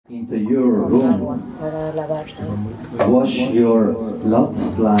into your room. Wash your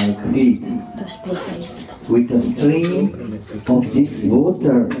lotus-like feet with a stream of this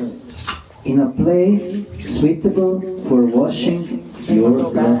water in a place suitable for washing your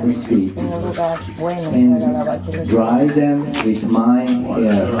lotus feet, and dry them with my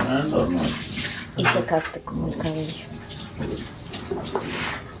hair. Y secarte con mi cabello.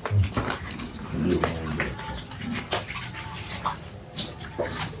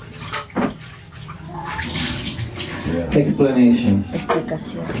 Explanation.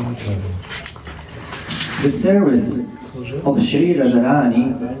 Explicación. The service of Sri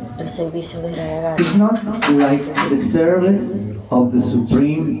Radharani El servicio de Radharani is not like the service of the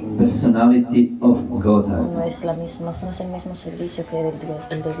Supreme Personality of Godhead. no es el mismo servicio que el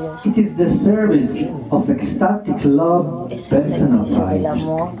de Dios. It is the service of ecstatic love Es el servicio del personified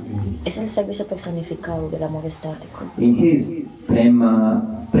amor, es el servicio personificado del amor estático. in his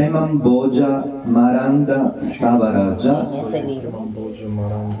Premamboja Maranda Stavaraja. En ese libro,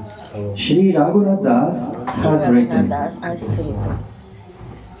 Sri Raghunath Das has written, Das ha escrito,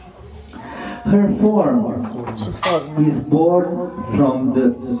 her form su forma is born from the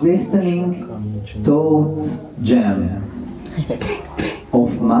glistening toad's gem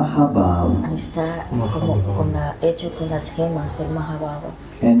of Mahabhava. está hecho con las gemas del Mahabhava.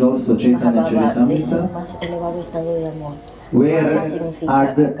 And also Chaitanya Mahabhava es el Charitamrita, más elevado estado de amor. where Mahabhava significa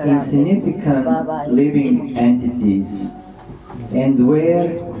are the carácter. insignificant Bhava es living emoción. entities, and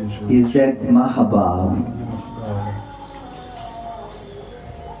where is that Mahabhava?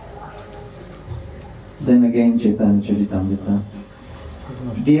 Then again Chaitanya Charitamrita.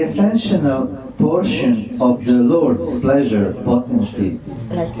 The essential portion of the Lord's pleasure potency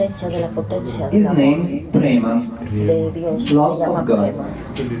La esencia de la potencia del is amor named Prema, de Dios se love llama of God. prema.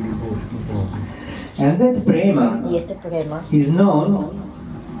 And that Prema Y este prema is known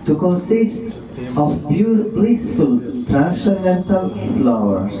to consist of blissful transcendental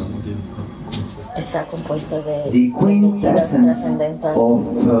flowers. está compuesto de The felicidad quintessence trascendental. of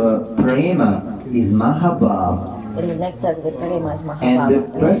Prema is Mahabhava, El néctar de prema es and Mahabhava. the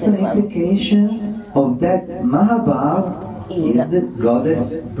personifications of that Mahabhava is the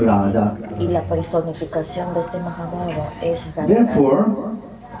goddess Radha. Y la personificación de este Mahabhava es Radha. Therefore,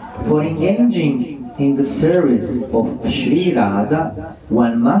 for engaging in the service of Sri Radha,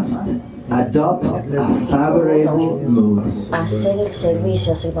 one must adopt a favorable mood. Hacer el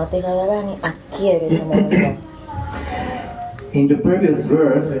servicio a Srimati Radharani adquiere esa modalidad. In the previous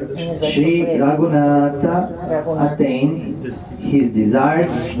verse, Sri Raghunatha attained his desired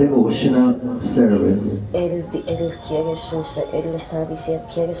devotional service. Él está diciendo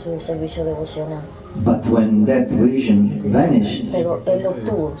quiere su servicio devocional. But when that vision vanished, Pero él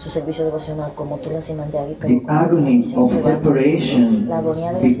obtuvo su servicio devocional como tú la Kusumanjali, the agony of separation la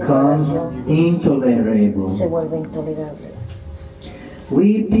agonía de la becomes separación intolerable. se vuelve intolerable.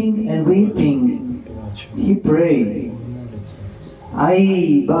 Weeping and weeping, he prays,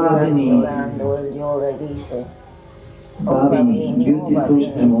 Ai Bhavini, Llorando, él llora y dice, oh Bhavini, Bhavini, oh beautiful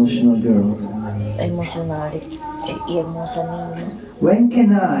Bhavini, emotional girl. emocional y hermosa niña. When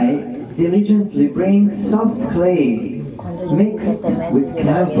can I diligently bring soft clay Cuando yo mixed diligentemente with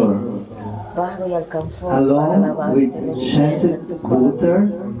camphor, barro y alcanfor para along lavarte with los pies scented en tu cuerpo,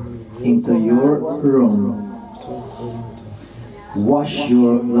 water into your room? Wash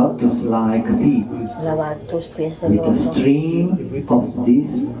your lotus-like feet lavar tus pies de with a loto stream of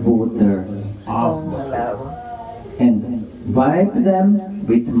this water con el agua and wipe them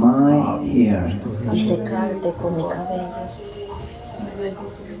with my hair. y secarte con mi cabello.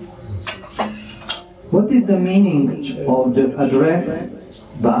 What is the meaning of the address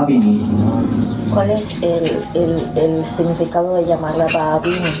Bhavini? ¿Cuál es el significado de llamarla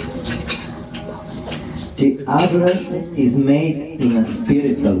Bhavini? The address is made in a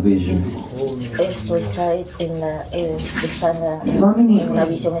spiritual vision. Esto está en la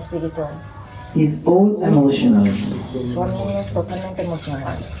visión espiritual. Is all emotional, Swamini es totalmente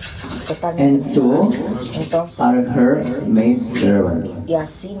emocional. and so Entonces, are her maid servants. y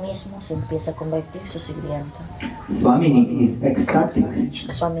así mismo se empieza a convertir su sirvienta. Swamini is ecstatic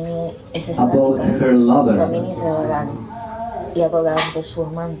Swamini es about estática. her lover, Swamini es adorando y adorando a su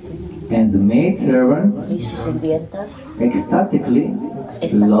amante. and the maid servants Y sus sirvientas ecstatically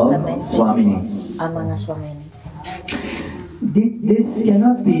love estáticamente Swamini. aman a Swamini. This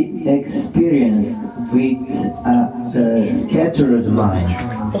cannot be experienced with a scattered mind.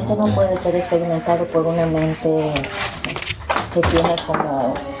 Esto no puede ser experimentado por una mente que tiene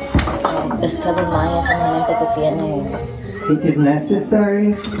como Scattered Mind, es una mente que tiene It is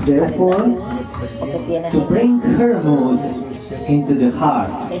necessary, therefore, o que tiene to bring her mood into the heart.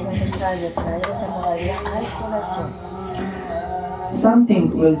 Es necesario traer esa modalidad al corazón.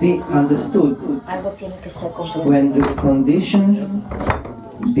 Something will be understood Algo tiene que ser comprendido. when the conditions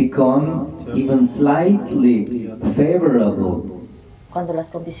become even slightly favorable Cuando las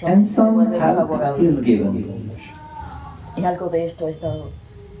and condiciones se some vuelven help favorables. is given. Y algo de esto es dado.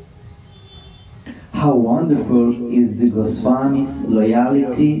 How wonderful is the Goswami's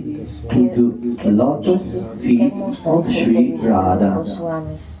loyalty to the lotus feet of Sri Radha.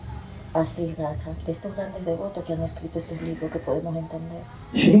 Goswamis, así Radha, de estos grandes devotos que han escrito estos libros que podemos entender.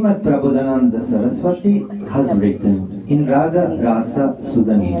 Srimad Prabodhananda Saraswati has written in Radha Rasa En el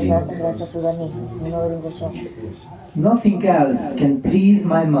Sudaniji, Radha Rasa Sudaniji, uno de los Goswamis. nothing else can please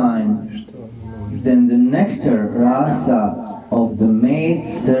my mind than the nectar rasa of the maid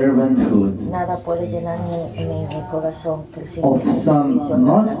servanthood Nada puede llenar mi corazón creciente of de some servicio,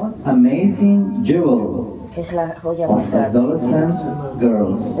 most amazing jewel que es la joya más of grande adolescent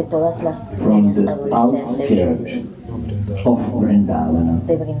girls de todas las from niñas the adolescentes outskirts of Vrindavan.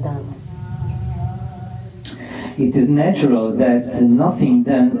 de Vrindavan. It is natural that nothing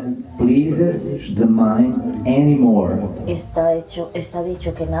then pleases the mind anymore, Está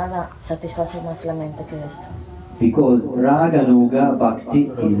dicho que nada satisface más la mente que esto. because Raganuga Bhakti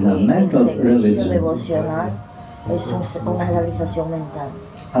is a El mental servicio religion. devocional es una realización mental.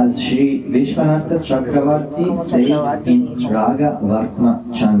 As Sri Vishwanatha Chakravarti says in Raga Vartma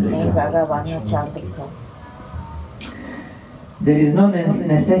En Chandrika, Raga Varna Chandrika. there is no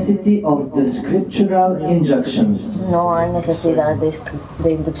necessity of the scriptural injunctions. No hay necesidad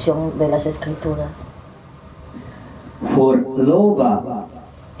de inducción de las escrituras. For Loba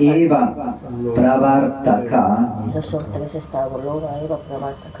Eva Pravartaka, Esos son tres estados: Loga, Eva,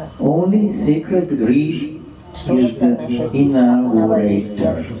 Pravartaka. only sacred greed Solo is se the necesita inner una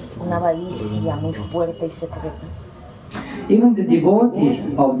warrior. avaricia muy fuerte y secreta. Even the devotees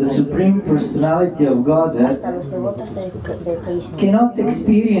of the Supreme Personality of Godhead Hasta los devotos de Krishna cannot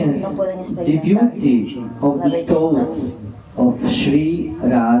experience no pueden the experimentar beauty of la the belleza thoughts of Sri de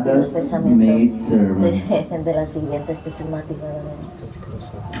los Radha's maid pensamientos servants. de las sirvientes de Srimati Radharani.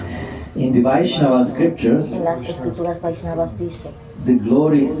 In the Vaishnava scriptures, En las escrituras Vaisnavas dice the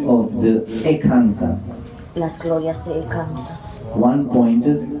glories of the Ekanta, las glorias de Ekanta.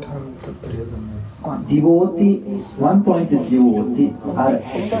 one-pointed devotee, are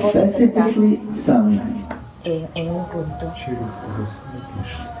specifically sung. En un punto,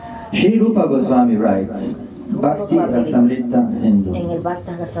 Sri Rupa Goswami writes, Bhakti Rasamrita en Sindhu, el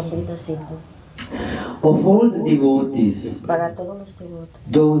Bhakta Rasamrita Sindhu, of all the devotees, para todos los devotos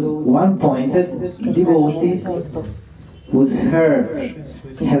those one-pointed que están en un devotees punto, whose hearts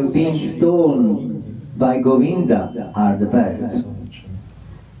have been stolen by Govinda are the best.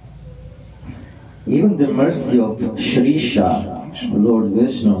 Even the mercy of Shrisha, Lord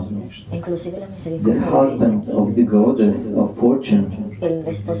Vishnu, inclusive la the misericordia de husband of the goddess of fortune, el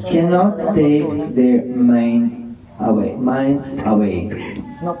esposo de la cannot de la take fortuna, their minds away.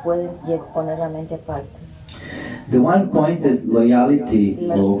 no pueden poner la mente aparte. The one-pointed loyalty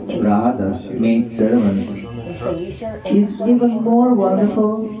of Radha's maid servants El servicio is even more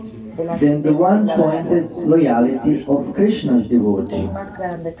wonderful de las than the one-pointed loyalty of Krishna's devotees. es más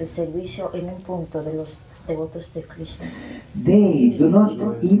grande que el servicio en un punto de los devotos de Krishna. They do not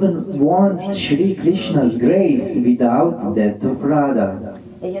even want Sri Krishna's grace without that of Radha.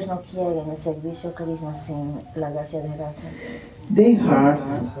 Ellos no quieren el servicio Krishna sin la gracia de Radha. Their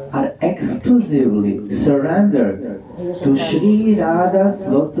hearts are exclusively surrendered to Sri Radha's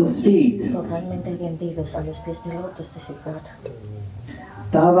lotus feet. Totalmente vendidos a los pies de lotos de Sri Radha.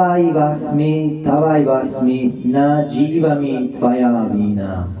 Tavaivasmi, na jivami tvaya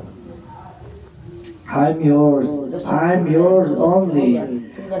vina. I'm yours only.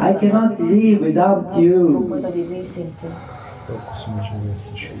 I cannot live without No you. puedo vivir sin ti.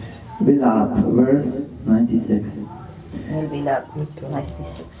 Vilapa, verse 96. En el Vilapa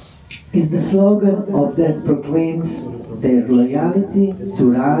 96. Is the slogan of that proclaims their loyalty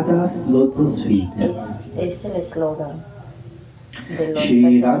to Radha's lotus feet. Es el eslogan de los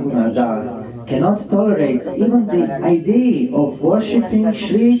Sri personas que Raghunath Das siguen. cannot tolerate even the idea of worshipping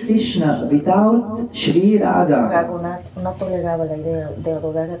Sri Krishna without Sri Radha. Raghunath no toleraba la idea de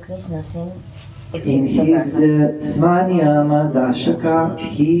adorar a Krishna sin el In servicio a his Radha. Smaniyama Dashaka,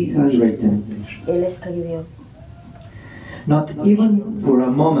 he has written, Él escribió, not even for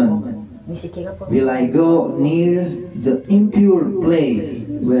a moment ni siquiera por will I go near the impure place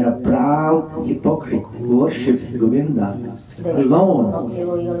where a proud hypocrite worships Govinda no alone.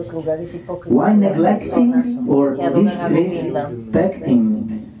 quiero ir a los lugares hipócritas Why de las personas neglecting or que adoran a Govinda,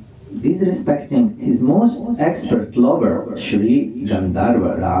 disrespecting disrespecting his most expert lover, Sri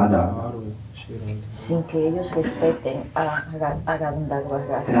Gandharva Radha. Sin que ellos respeten a Gandharva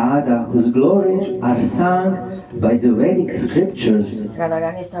Radha. Radha, whose glories are sung by the Vedic scriptures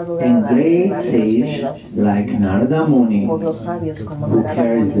Radharani está and adorada en great los sage Vedas like Narada Muni, por los sabios como who Narada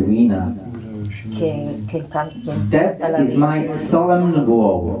carries the Muni, veena. quien canta That la is my vida. solemn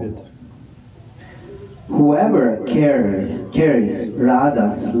vow. Whoever carries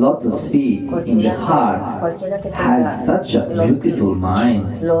Radha's lotus feet in the heart Cualquiera que has such a beautiful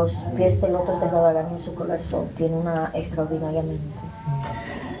mind. los pies de lotos de Radharani en su corazón tiene una extraordinaria mente.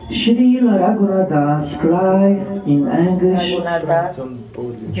 Srila Raghunadas cries in anguish, Raghunadas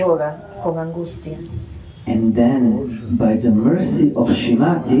llora con angustia. and then, by the mercy of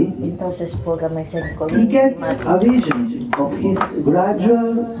Shrimati, Entonces, por la misericordia he de gets Srimati, a vision of his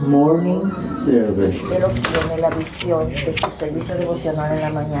gradual morning service. él obtiene la visión de su servicio devocional en la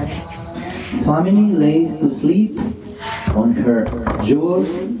mañana. Swamini lays to sleep on her jeweled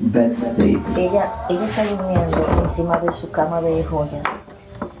bedstead. Ella está durmiendo encima de su cama de joyas.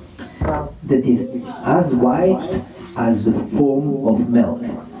 Wow. That is as white as the foam of milk.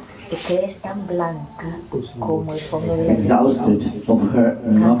 Que es tan blanca como el fondo de la leche, Exhausted of her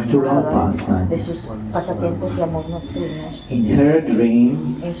nocturnal cansada de pastimes. sus pasatiempos de amor nocturnos. In her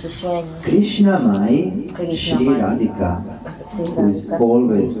dream, En sus sueños, Krishna Mai, Krishna Shri Mai, Radhika, Sri who is Radhika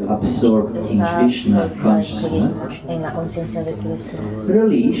always absorbed in está Krishna absorta en consciousness, Krishna, en la conciencia de Krishna,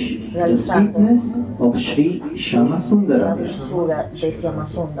 relish the sweetness of Sri la Shyamasundara. dulzura de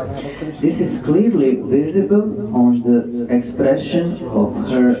Shyamasundara de Krishna. This is clearly visible on the expression of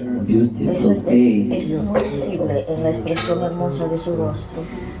her Eso beautiful es face. muy visible en la expresión hermosa de su rostro.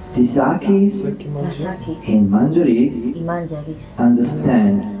 The Sakis Las Sakis and Manjaris y Manjaris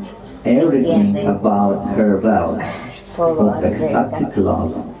understand everything about her wealth todo of ecstatic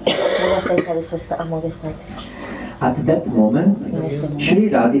love. acerca de su amor estático. At that moment, Sri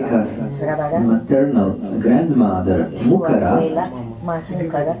Radhika's maternal grandmother, Su Mukara, abuela,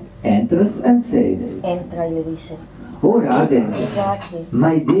 Mukara, enters and says, entra y le dice: "Oh Radhe, Radhe,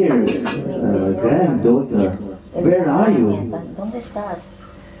 my dear granddaughter, where are you?" ¿Dónde estás?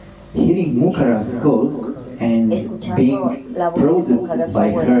 Hearing Mukara's calls and being prodded by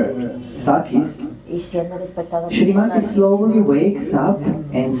her Sakis, Y siendo despertada por Shrimati sus slowly wakes up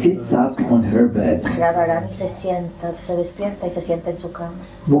and sits up on her bed. Radharani se sienta, se despierta y se sienta en su cama.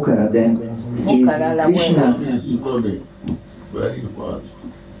 Mukara then sees Mukara, la abuela. Krishna's Very fast.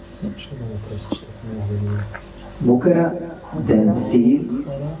 Mukara then sees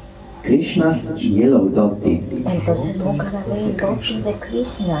Krishna's yellow dhoti. Entonces Mukara ve el dhoti de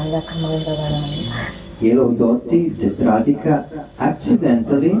Krishna en la cama de Radharani. Yellow dhoti that Radhika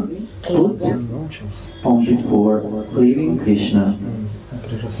accidentally put on before leaving Krishna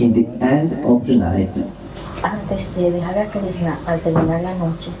in the end of the night. Antes de dejar a Krishna, al terminar la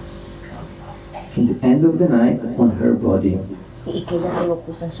noche, In the end of the night on her body. y que ella se lo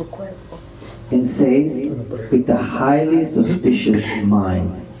puso en su cuerpo. And says with a highly suspicious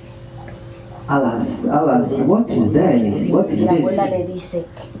mind, "Alas, alas, what is that? What is La abuela this? le dice: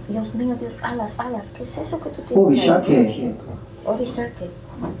 Dios mío, Dios, alas, ¿qué es eso que tú Oh tienes ahí? Vishake, Oh, Vishake,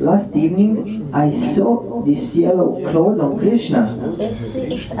 last evening I saw this yellow cloth on Krishna,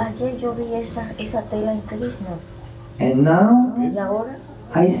 ayer yo vi esa tela en Krishna, and now y ahora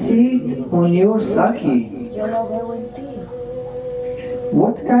I see it on your Saki. yo lo veo en ti.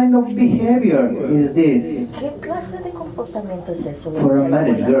 What kind of behavior is this ¿Qué clase de comportamiento es eso? Le for a dice la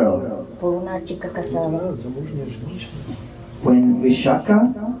married abuela, girl?" por una chica casada. When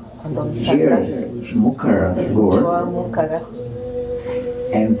Vishaka Cuando Vishaka hears Mukara's escuchó a word Mukara,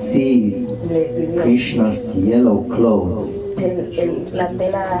 and sees le pidió Krishna's yellow cloth la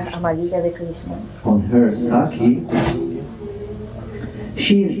tela amarilla de Krishna. on her Saki,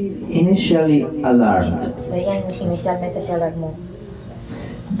 she's initially alarmed, Ella inicialmente se alarmó,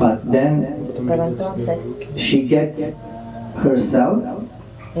 but then pero entonces she gets herself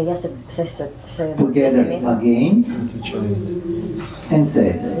ella se sí together misma again and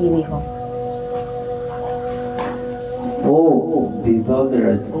says, y dijo: "Oh,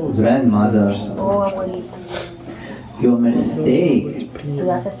 bewildered grandmother, Oh, abuelita, your mistake,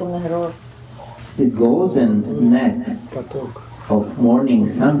 tú haces un error. the golden net of morning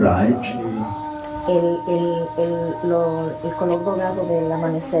sunrise El color dorado del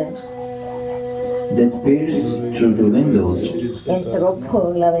amanecer that pierces through the windows entró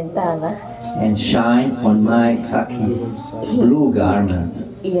por la ventana and shine on my Saki's blue garment.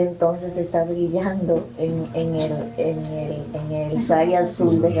 y entonces está brillando en el sari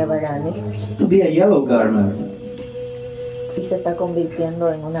azul de Radharani. To be a yellow garment y se está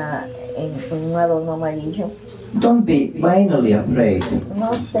convirtiendo en un adorno amarillo. Don't be finally afraid.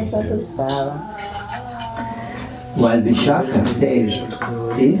 No estés asustada. While Vishaka says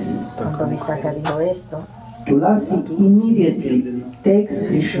this, Cuando Visakha dijo esto, Tulasi immediately takes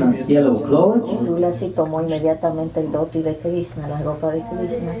Krishna's yellow cloth Tulasi tomó inmediatamente el dhoti de Krishna, la ropa de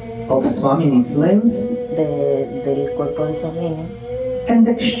Krishna, of Swamini's limbs del cuerpo de Swamini, and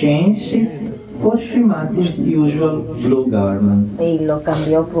exchanged it for Srimati's usual blue garment. y lo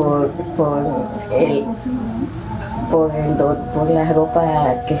cambió por la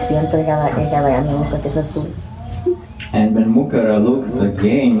ropa que siempre Radharani usa, que es azul. And when Mukara looks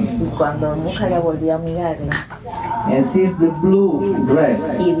again Y cuando Mukara volvió a mirarla and sees the blue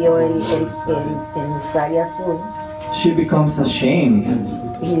dress, y vio el sari azul, she becomes ashamed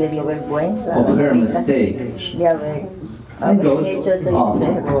y le dio vergüenza of her mistake. de haber hecho ese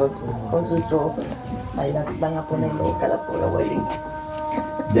error con sus ojos. Ahí la van a poner loca la pobre abuelita.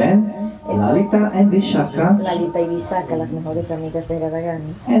 Then Lalita and Vishaka Lalita y Visakha, las mejores amigas de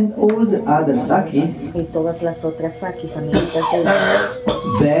Radharani, and all the other Sakis y todas las otras Sakis, amiguitas de ella,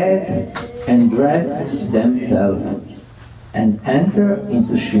 bed and dress themselves and enter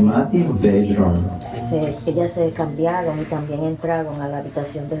into Srimati's bedroom. ellas se cambiaron y también entraron a la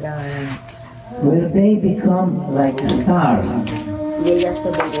habitación de Radharani. Where they become like stars Y ellas se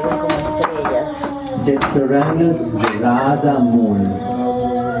volvieron como estrellas that surrounded the Radha moon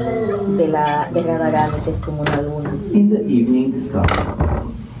de Radharani, que es como una luna, in the evening sky.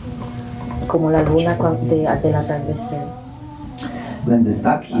 como la luna del atardecer. When the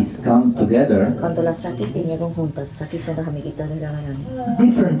Sakis come together, Cuando las Sakis vinieron juntas, Sakis son las amiguitas de Radharani,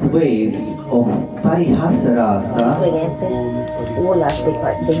 different waves of parihasarasa, diferentes olas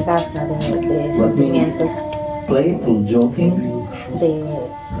de casa, de sentimientos, playful joking, de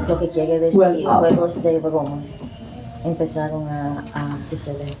lo que quiere decir Well up. juegos de bromas, empezaron a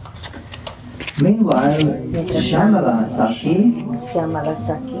suceder. Meanwhile, Shyamala Saki, Shyamala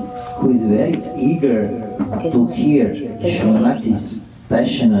Saki, who is very eager to hear Srimati's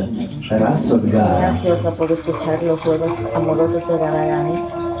passionate muy Rasodgara. ansiosa por escuchar los juegos amorosos de Radharani.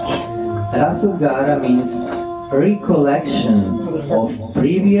 Rasodgara means recollection of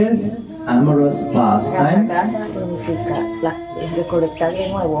previous amorous pastimes Rasagasa significa recolectar de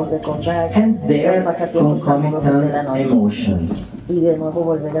nuevo, recordar and los their pasatiempos amorosos de la concomitant noche emotions. y de nuevo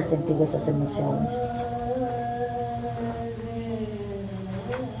volver a sentir esas emociones.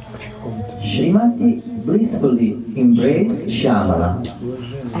 Srimati blissfully embraced Shyamala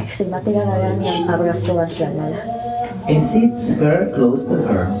Srimati Radharani abrazó a Shyamala and sits her close to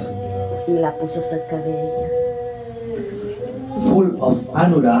her, y la puso cerca de ella. full of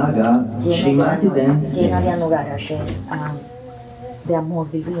anuraga. Srimati then Llena de sings. anuraga, que es de amor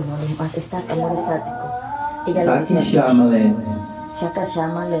divino, de amor estático. Ella le Saki dice, Shyamala, Shaka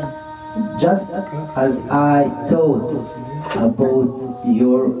Shyamale, just as I thought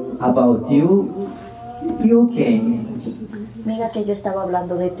about you, you came. mira que yo estaba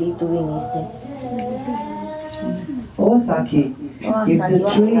hablando de ti y tú viniste. Oh Saki, Oh, if Saki, the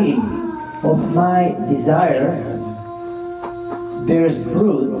tree of my desires bears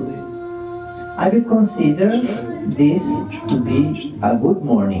fruit, I will consider this to be a good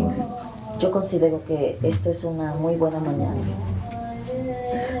morning. Yo considero que esto es una muy buena mañana.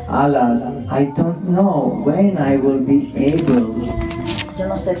 Alas, I don't know when I will be able Yo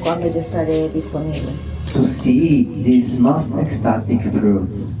no sé cuándo yo estaré disponible. to see these most ecstatic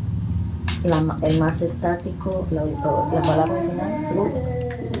fruits. El más estático, la palabra final, fruit.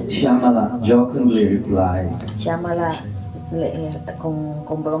 Shyamala jokingly replies, Shyamala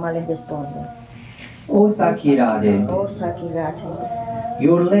con broma les responde. Oh Sakirade, Oh Sakirate,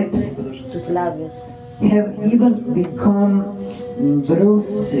 your lips tus labios have even become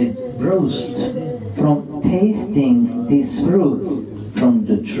bruised from tasting these fruits from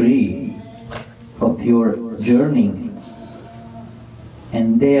the tree of your journey,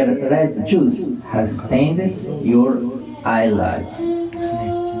 and their red juice has tainted your eyelids.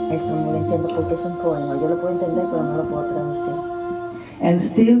 Esto no lo entiendo porque es un poema. Yo lo puedo entender, pero no lo puedo traducir. And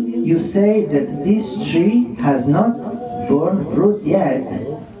still you say that this tree has not borne fruit yet.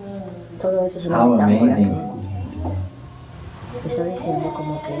 Todo eso es una How metáfora. amazing. Está diciendo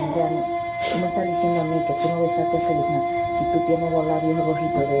como que tú me estás diciendo a mí que tú no besaste a Krishna si tú tienes los labios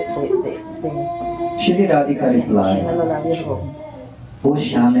rojitos de Shri Radhika tienes replied, los labios rojos. Oh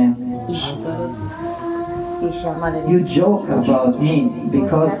Shyame, Y Shyama le you dice, joke about me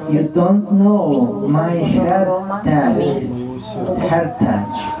because you don't know my hair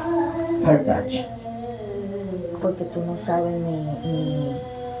touch. porque tú no sabes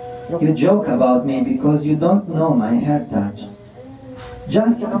You joke about me because you don't know my hair touch.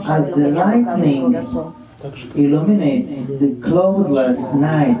 Just as the lightning illuminates the cloudless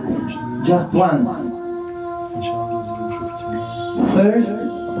night just once, first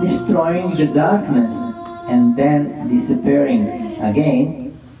destroying the darkness and then disappearing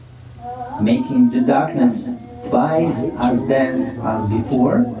again, making the darkness twice as dense as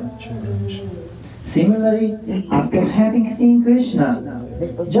before. Similarly, after having seen Krishna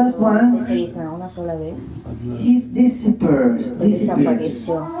just once, he disappears,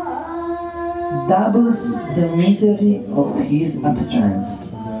 doubles the misery of his absence.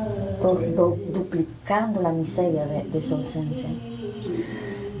 Duplicando la miseria de su ausencia.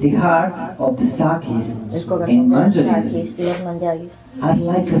 The hearts of the Sakis and Manjaris are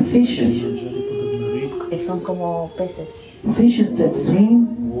like fishes. Son como peces. Fishes that swim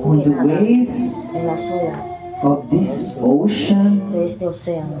on the waves en las olas of this ocean de este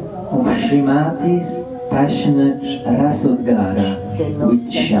océano of Srimati's passionate Rasodgara de los with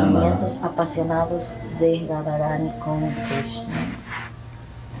Shyama. sentimientos apasionados de Radharani con Krishna.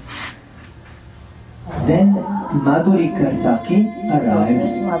 Then Madhurika Saki arrives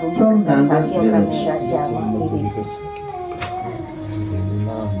Entonces from Madhurika Nanda's Saki otra village amiga llama y dice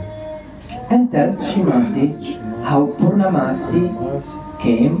and tells Srimati how Purnamasi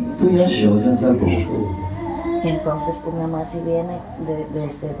came to Yashoda's abode. entonces Purnamasi viene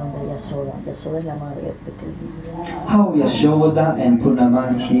desde donde Yashoda es la madre de Krishna. How Yashoda and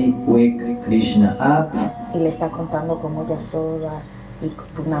Purnamasi wake Krishna up, Y le está contando cómo Yashoda y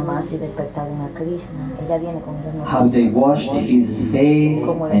Purnamasi despertaron a Krishna. Ella viene con esas how they noticias. washed his face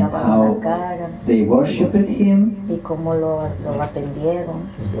Cómo le and lavaron how la cara they worshipped him y cómo lo atendieron.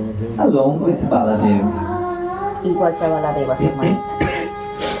 along with Baladev. Igual que a Baladeva, su hermanito.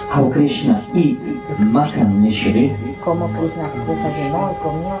 How Krishna eat Makhan Mishri, Cómo Krishna desayunó y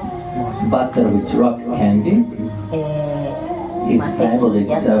comió butter with rock candy, his family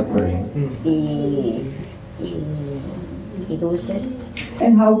mantequilla suffering. y dulces.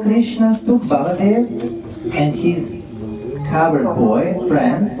 And how Krishna took Baladev and his covered Cómo boy Krishna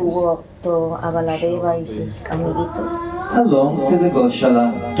friends tuvo a Baladeva y sus amiguitos along to the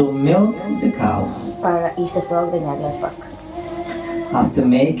Goshala to milk the cows. y se fue a ordeñar las vacas. After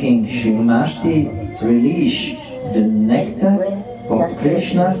making Srimati relish the nectar of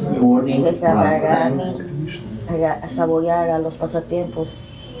Krishna's morning pastimes, A saborear a los pasatiempos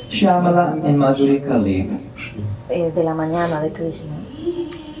Shyamala and Madhurika live. de la mañana de Krishna.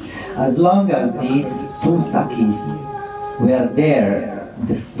 As long as these two Sakis were there,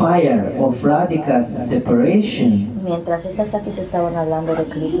 the fire of Radhika's separation Mientras estas Sakis estaban hablando de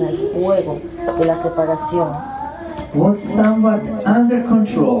Krishna, el fuego de la separación was somewhat under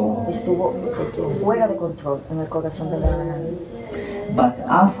control. estuvo fuera de control en el corazón de Radharani. But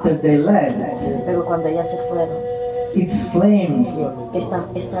after they left, Pero cuando ellas se fueron, its flames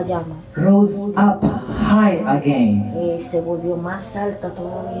esta llama rose up high again. se volvió más alta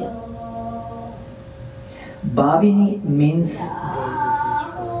todavía. Bhavini means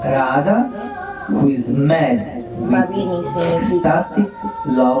Radha, who is mad Bhavini with significa ecstatic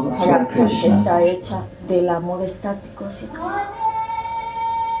love for Radha, que Krishna. está hecha del amor estático hacia Krishna.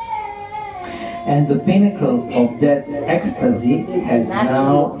 And the pinnacle of that ecstasy has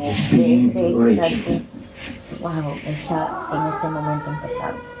now De este been reached. éxtasis, wow, está en este momento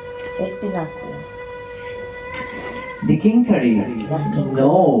empezando. El pináculo. The Kinkaris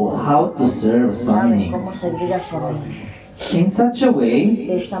know how to serve Saben Swamini cómo servir a su amigo. in such a way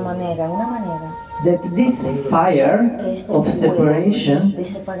De esta manera, una manera that this fire que este of fuego separation de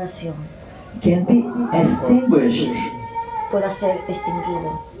separación can be extinguished pueda ser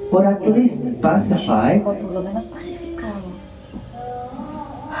extinguido or at least pacified o por lo menos pacificado.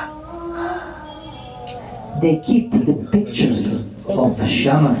 They keep the pictures of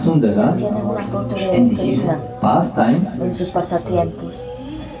Shyama Sundara Tienen una foto de and his Krishna pastimes en sus pasatiempos,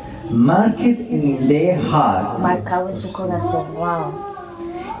 marked in their hearts marcado en su corazón, wow,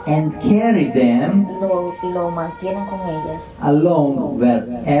 and carry them y lo mantienen con ellas, along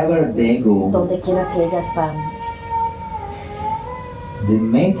wherever they go. donde quiera que ellas van. The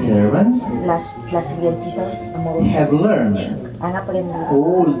maidservants Las sirvientitas have amorosas learned han aprendido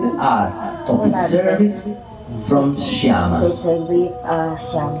all the arts todo el of arte service from de Shyama. servir a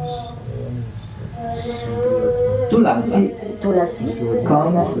Shyama. Tulasi Tulasi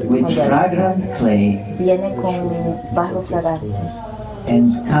comes with fragrant clay viene con barro fragante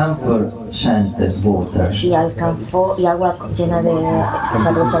and camphor scented water. y agua llena de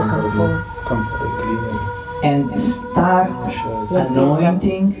sabroso alcanfor And starts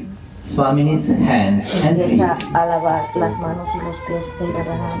anointing Swamini's hands and empieza feet a lavar las manos y los pies de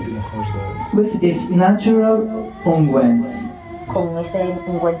Radharani with these natural unguents con este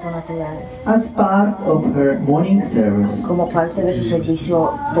ungüento natural, as part of her morning service. como parte de su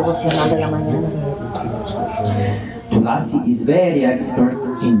servicio devocional de la mañana. Tulasi is very expert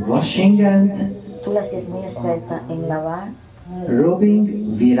in washing and Tulasi es muy experta en lavar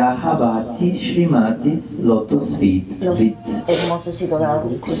rubbing Virahabati Srimati's lotus feet los with hermosos y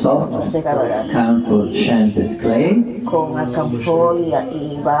dorados soft cuerpos de Radharani camphor scented clay con alcanfor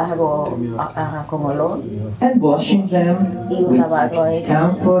y barro con olor, and washing them with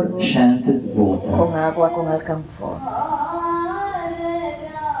camphor scented water. con agua con alcanfor.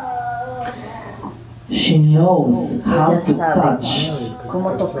 She knows how Ella to sabe touch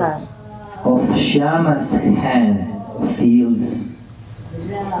cómo tocar of Shyama's hand feels,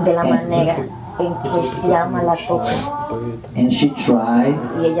 de la manera en que Shyama la toca, and she tries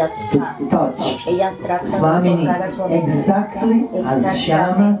y ella to touch trata de Swamini tocar a su amiga exactly as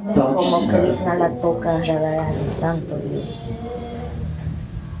Shyama exactamente como touched her. Krishna la toca a Radharani, santo Dios.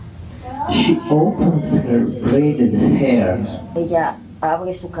 She opens her braided hair Ella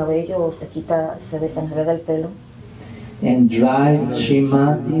abre su cabello o se desenreda el pelo and dries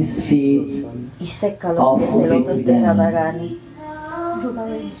Srimati's feet y seca los pies de lotos de Radharani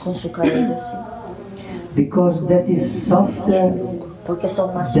con su cabello, sí, because that is softer porque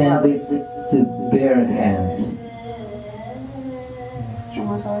son más than with suaves the bare hands.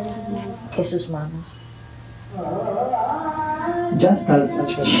 que sus manos. Just as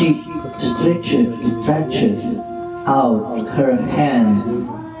she stretches out her hands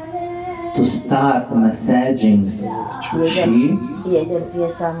to start massaging, Y ella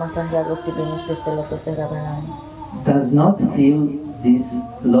empieza a masajear los divinos pies de lotos de Radharani. does not feel these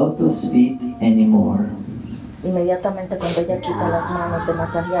lotus feet anymore. Inmediatamente cuando ella quita las manos de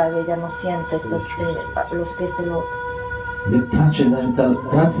masajear, ella no siente los pies de loto. The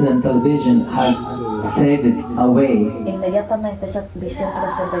transcendental vision has faded away, Inmediatamente esa visión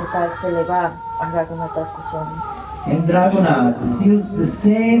trascendental se le va a Raghunath Goswami. and Raghunath feels the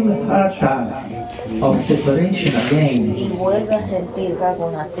same heart attack of separation again. Y vuelve a sentir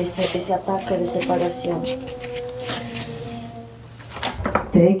Raghunath ese ataque de separación,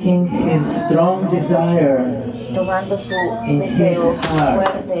 Taking his strong desire, tomando su deseo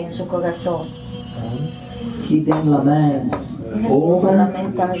fuerte en su corazón. he then laments Empieza a over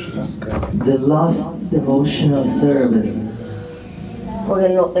lamentarse the lost devotional service por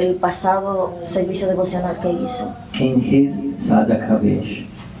el pasado servicio devocional que hizo in his sadhakavesh.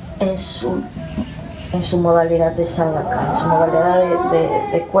 en su modalidad de sadhaka, en su modalidad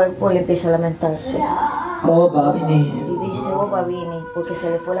de cuerpo. Él empieza a lamentarse Oh Bhavini, y dice: oh Bhavini, porque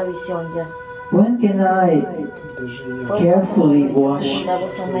se le fue la visión ya. when can I carefully wash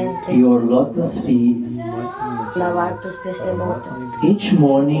Cuidadosamente your lotus feet lavar tus pies de loto each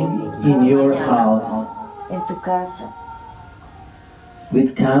morning in your house en tu casa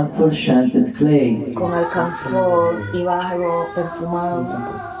with camphor scented clay, con alcanfor y barro perfumado,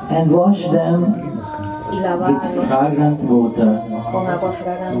 and wash them y with lavarlos fragrant water? con agua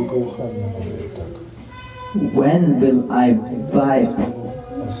fragante? When will I wipe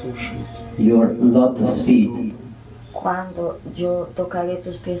your lotus feet Cuando yo tocaré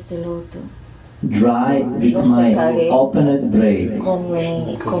tus pies de loto dry with my opened braids con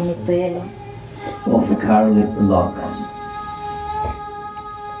mi pelo of curly locks?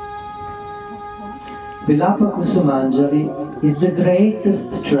 Vilapa Kusumanjali is the greatest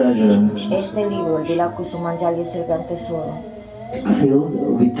treasure, Este libro, el Vilapa Kusumanjali, es el gran tesoro,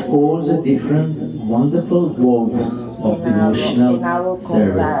 filled with all the different wonderful woes of devotional llenado con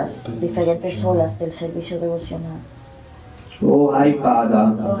service. las diferentes olas del servicio devocional. Oh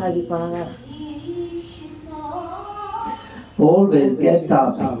Haripada, Oh Haripada, always get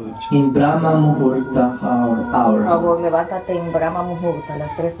up in Brahma Muhurta por hours favor, levántate en Brahma Muhurta a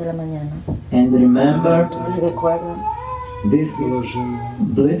las 3 de la mañana and remember y recuerda this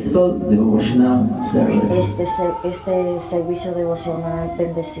blissful devotional service. este servicio devocional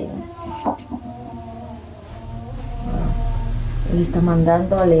bendecido. Le está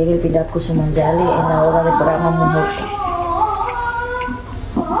mandando a leer el Vilapa Kusumanjali en la hora de Brahma Muhurta.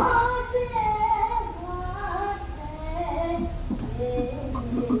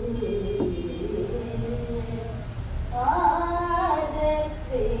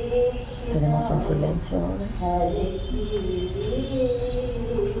 Tenemos un silencio ahora.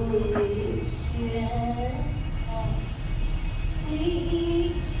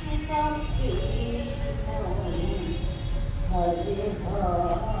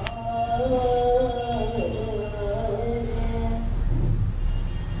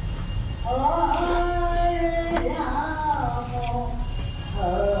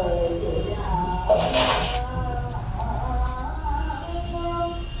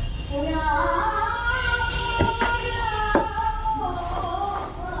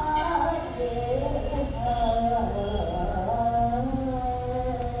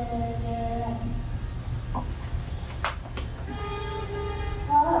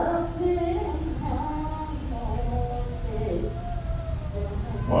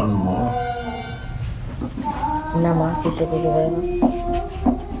 One more. Una más, dice Vilapa.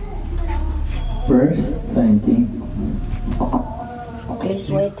 Verse 20. Please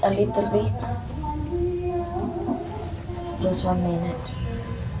wait a little bit. Just 1 minute.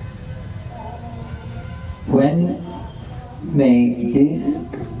 When may these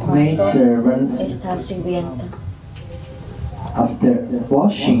maidservants, Esta sirvienta, after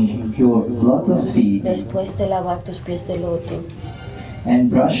washing your lotus feet después de lavar tus pies de loto, and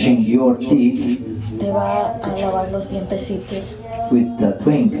brushing your teeth te va a lavar los dientecitos with the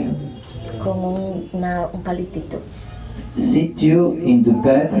twink, con un palitito, sit you in the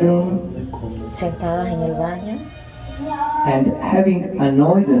bedroom sentadas en el baño, and having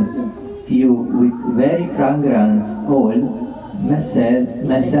anointed you with very fragrant oil,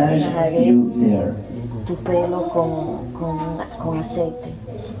 massage you there. tu pelo con aceite.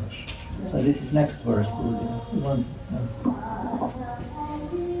 So this is next verse.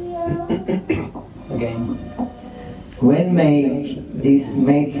 Again. When may this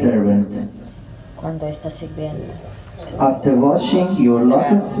maidservant, Cuando esta sirvienta, after washing your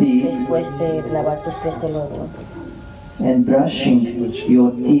lotus feet después de lavar tus pies de loto, and brushing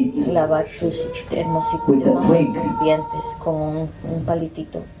your teeth lavar tus hermosos dientes con un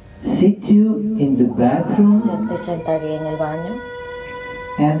palitito, sit you in the bathroom te sentaré en el baño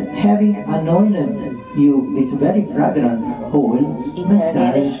and having anointed you with very fragrant oil, y te haré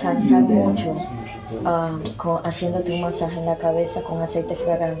massage descansar you there. mucho, haciéndote un masaje en la cabeza con aceite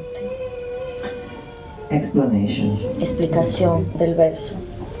fragante. Explanation. Explicación del verso.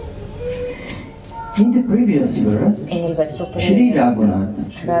 In the previous verse, En el verso Sri previo,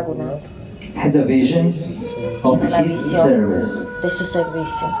 Raghunath Raghunath, had a vision of la his visión service. de su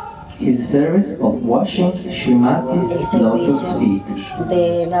servicio, His service of washing el Srimati's lotus servicio feet.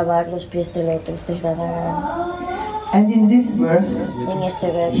 de lavar los pies de lotos de Radharani. And in this verse, En este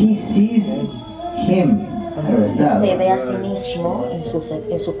verso, he sees him, herself, se ve a sí mismo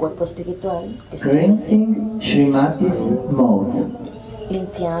en su cuerpo espiritual, que está rinsing Srimati's mouth,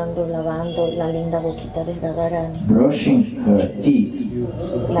 limpiando, lavando la linda boquita de Radharani, brushing her teeth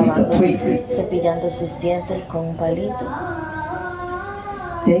with a lavando, twig, cepillando sus dientes con un palito,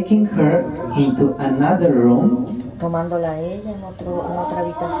 taking her into another room tomándola a ella en otra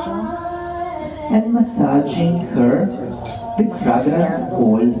habitación, and massaging her with fragrant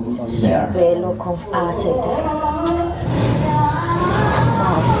oil su there. pelo con aceite fragante.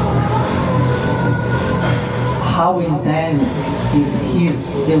 How intense is his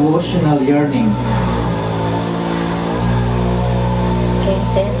devotional yearning? Qué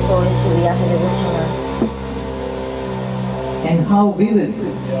intenso es su viaje devocional And how vivid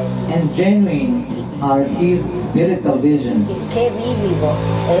and genuine are his spiritual vision. y qué vívido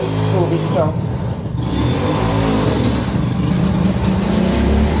es su visión.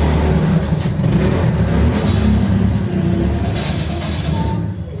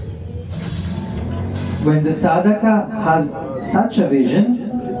 When the sadhaka has such a vision,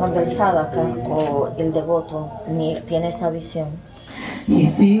 Cuando el sadhaka o el devoto tiene esta visión, he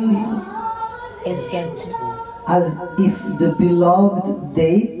feels él siente as if the beloved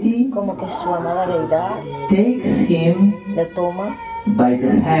deity como que su amada deidad takes him le toma by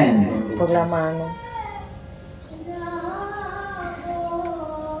the hand. por la mano.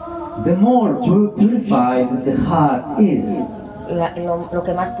 The more purified the heart is, Lo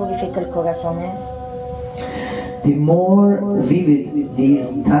que más purifica el corazón es, the more vivid these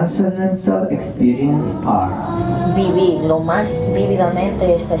transcendental experiences are. vivir lo más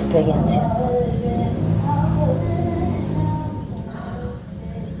vívidamente esta experiencia.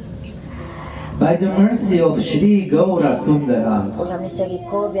 By the mercy of Sri Gaura Sundara, Por la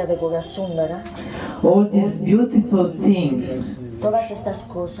misericordia de Gaurasundara, all these beautiful things todas estas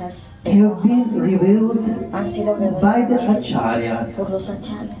cosas have been hermosas revealed han sido by the reveladas acharyas. por los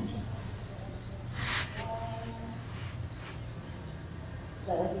acharyas.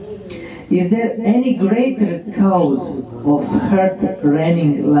 Is there any greater cause of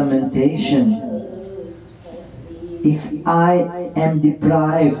heart-rending lamentation if I am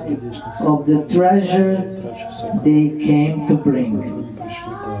deprived of the treasure they came to bring?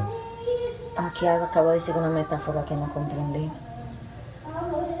 Aquí acabo de decir una metáfora que no comprendí.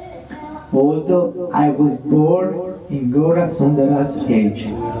 Although I was born in Gaura Sundara's age,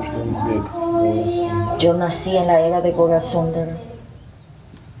 Yo nací en la era de Gaurasundara.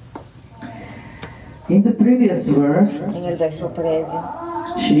 in the previous verse, En el verso previo,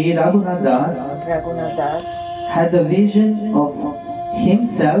 Sri Raghunath Das Raghunath Das had a vision of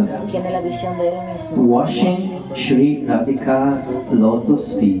himself tiene la visión de él mismo, washing Sri Radhika's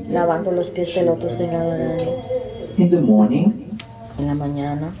lotus feet. lavando los pies de lotos de Radharani. In the morning, en la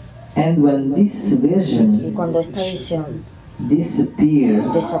mañana. And when this Y vision cuando esta visión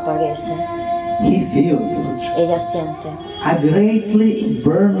disappears, desaparece, he feels ella siente a greatly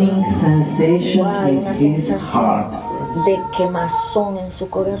burning sensation hay in una his sensación heart. de quemazón en su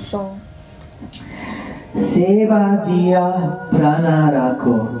corazón. Seva dia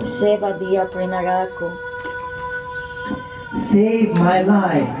pranarako. Seva dia pranarako. Save my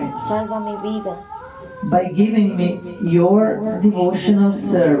life Salva mi vida by giving me your devotional por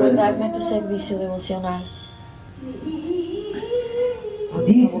service. darme tu servicio devocional.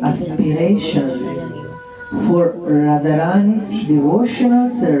 These aspirations for Radharani's devotional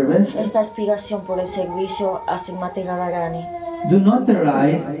service Esta aspiración por el servicio a Srimati Radharani do not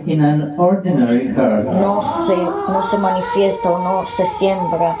arise in an ordinary heart. no se manifiesta o no se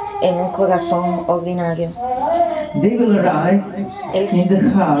siembra en un corazón ordinario. They will arise in the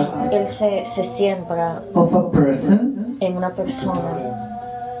heart Él se siembra of a person en una persona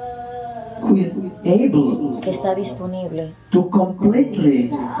who is able que está disponible to completely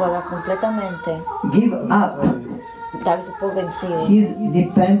para completamente give up darse por vencido his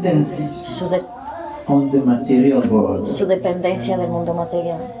dependence on the material world. su dependencia del mundo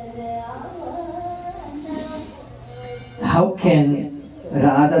material. How can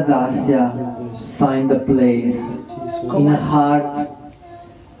Radha Dasya find a place in a heart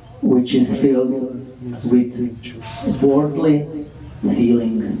which is filled with worldly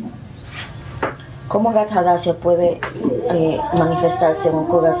feelings? ¿Cómo Radha puede manifestarse en un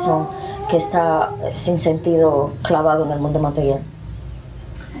corazón que está sin sentido clavado en el mundo material?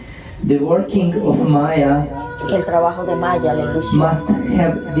 The working of Maya El trabajo de Maya, la ilusión, must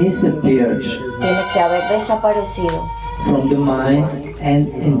have disappeared tiene que haber desaparecido from the mind and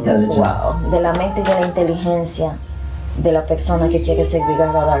intelligence. de la mente y de la inteligencia de la persona que quiere servir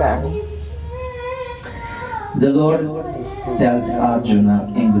a Radharani. The Lord tells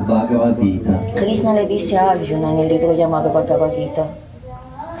Arjuna in the Bhagavad Gita, Krishna le dice a Arjuna en el libro llamado Bhagavad Gita,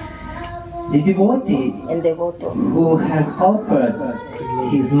 the devotee el devoto who has offered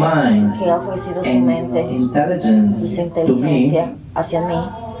his mind que ha ofrecido su and mente y intelligence su to me inteligencia hacia mí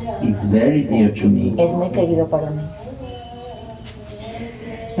is very dear to me. es muy querido para mí.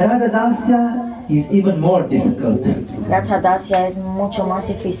 Radha Dasya is even more difficult. Radha es mucho más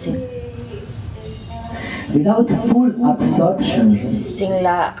difícil. Without full absorption, Sin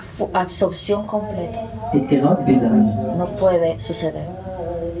la absorción completa it cannot be done. no puede suceder.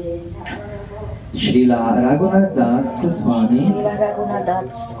 Srila Raghunath Das Goswami Srila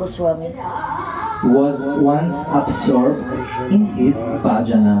Raghunath Goswami was once absorbed in his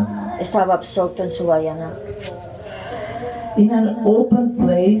bhajana. estaba absorto en su vayana, In an open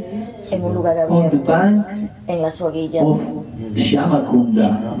place en un lugar on the abierto, bank en las orillas of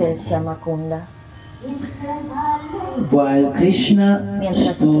Shyamakunda, del Shyamakunda, while Krishna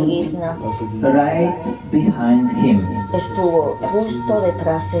mientras stood Krishna right behind him, estuvo justo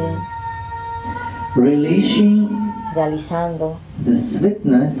detrás de él, relishing realizando the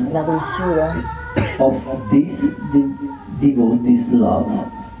sweetness la dulzura of this devotee's love.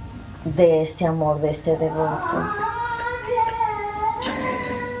 de este amor, de este devoto.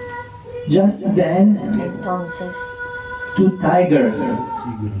 Just then, Entonces two tigers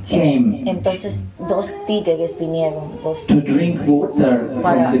came dos tigres vinieron, to drink water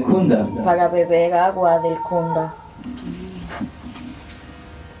from the kunda. para beber agua del Kunda.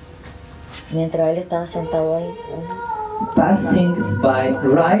 Mientras él estaba sentado ahí, Passing by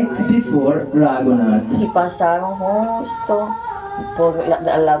right before Raghunath, y pasaron justo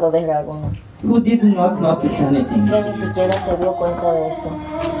al lado de Raghunath, who did not notice anything, que ni siquiera se dio cuenta de esto.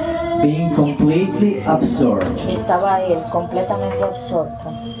 being completely absorbed. Estaba él completamente absorto.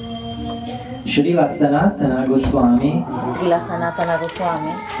 Srila Sanatana Goswami Srila Sanatana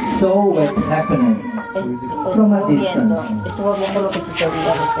Goswami saw what happened from a distance estuvo viendo lo que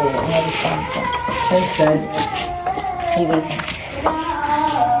sucedía desde una distancia and said, y dijo: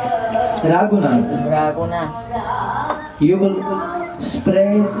 Raghunath, Raghunath, you will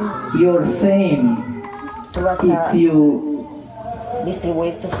spread your fame tú vas a if you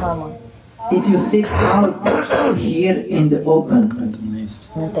distribuir tu fama. sit out here in the open.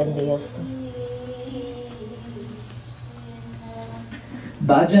 No entendí esto.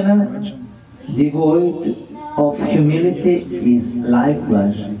 Bhajana, devoid of humility, is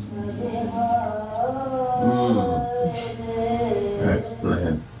lifeless.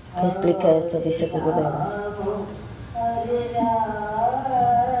 Explain. Explica esto, dice Gurudeva.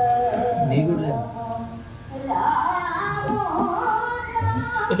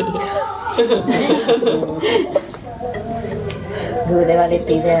 Gurudeva le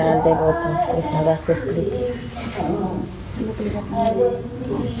pide al devoto Krishnadas que explique.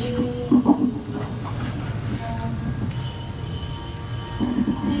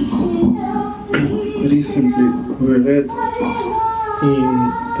 Recently we read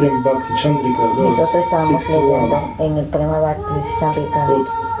in Prem Bhakti Chandrika Nosotros verse estábamos 61 leyendo en el Prema Bhakti Chandrika about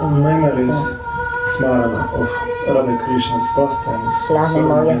memories smarana of Radha Krishna's pastimes, las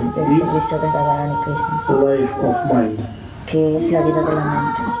memorias del serving is servicio de Radharani Krishna, the life of mind. que es la vida de la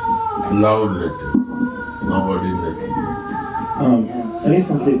mente. Loud letter. Nobody letting.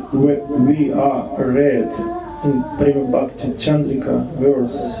 Recently we are read in Prema Bhakti Chandrika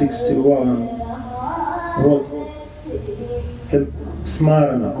verse 61 what a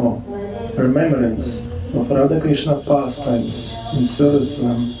smarana or remembrance of Radha Krishna pastimes in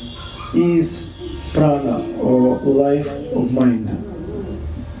Saraswam is prana or life of mind.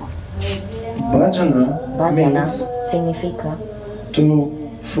 Bhajana Bhajana means significa to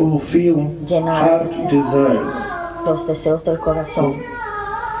fulfill llenar heart desires los deseos del corazón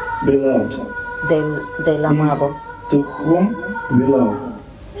of beloved. del amado. Means to whom we love.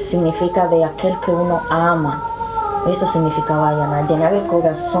 Significa de aquel que uno ama. Eso significa Vajana, llenar el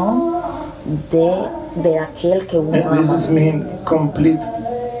corazón de aquel que uno And this ama. is mean complete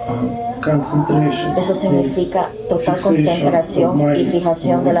concentration. Eso significa total Fixation concentración of mind y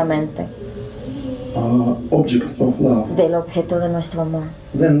fijación de la on, mente object of love. del objeto de nuestro amor.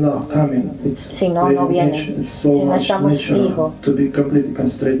 Then love coming. It's Si no, very no viene. nature, it's so Si no much estamos natural fijos, to be completely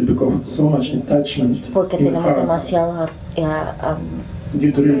concentrated because so much attachment porque in the tenemos heart demasiado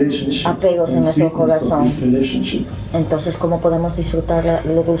due to relationship apegos en and nuestro sweetness corazón. of this relationship. Entonces, ¿cómo podemos disfrutar la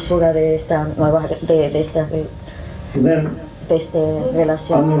dulzura de esta nueva Then de esta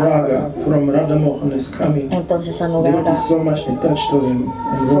relación? Anuraga from Radha Mohan is coming. Entonces, They Anuraga be so much attached to him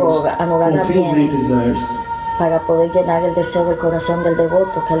and For wants Anuraga to fulfill viene their desires. para poder llenar el deseo del corazón del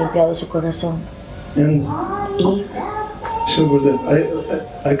devoto que ha limpiado su corazón. And Y Shri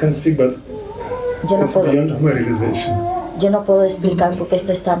I can speak, but yo no it's puedo, beyond my realization. yo no puedo explicar porque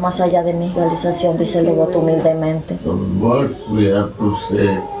esto está más allá de mi realización, dice el devoto humildemente. The words we have to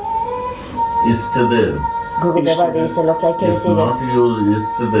say Istadev. Gurudeva dice, lo que hay que If decir not es, use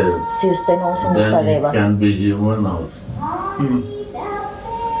Istadev, si usted no usa un then it Istadeva, can be human also.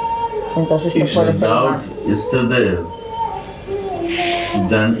 entonces usted puede ser Without humano. Istadev,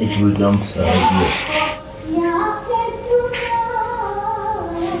 then it becomes helpless.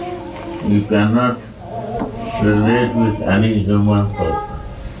 You cannot relate with any human person.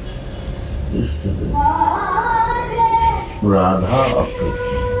 Istadev. Radha of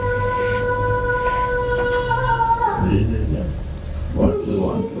Krishna. Really, what you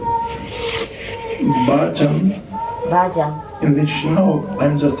want to do. Bhajan, in which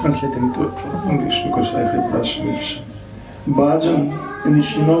I'm just translating to English because I have Russian edition. Bhajan, in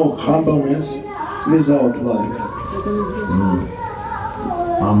which humbleness without life.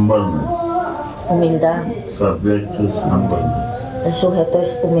 Humbleness. Humildad. Subject is humbleness. El sujeto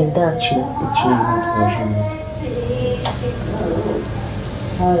es humildad.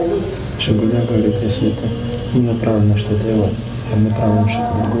 Шагуля говорит, если это не направлено что-то делать, а направлено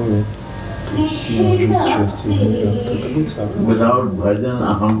что-то другое, то есть не может счастье из мира, то это будет сам. Without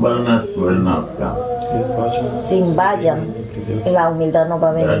bhajan, humbleness will not come. Sin Bhajan, la humildad no va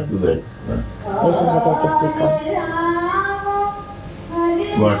a venir. That will Eso es lo que hay que explicar.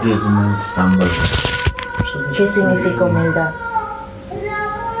 What is means humbleness? ¿Qué significa humildad?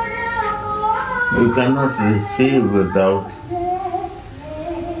 You cannot receive without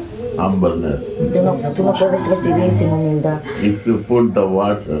humbleness. Tú no puedes recibir sin humildad. If you put the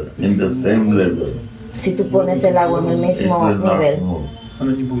water in the same level, Si tú pones el agua en el it mismo will not nivel, move.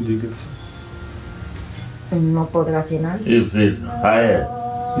 Она не будет двигаться. no podrás llenar. If it's higher,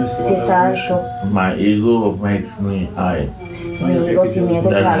 Si está alto, my ego makes me high, mi ego si mi ego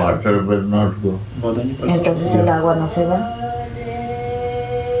then está alto, water will not go. Вода не пойдет. entonces el agua no se va.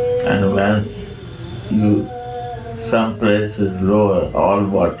 And when some place is lower, all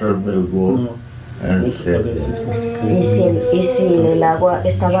water will go Но and вот stay вода, there. естественно, Y стекает. si el agua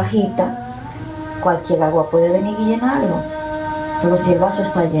está bajita, cualquier agua puede venir y llenarlo. Pero si el vaso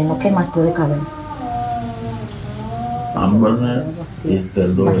está lleno, ¿qué más puede caber? Humbleness is the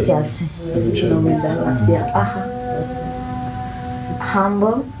lowest. Vaciarse. Ajá.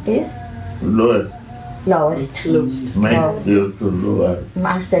 Humble is Lowest lowest. makes you to lower.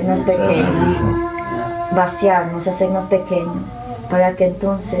 Hacernos pequeños. Vaciarnos, hacernos pequeños. Para que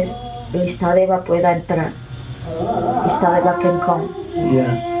entonces Istadeva pueda entrar. Istadeva can come. Я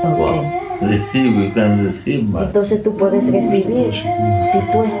Okay. receive, you can receive much. Entonces tú puedes recibir. Si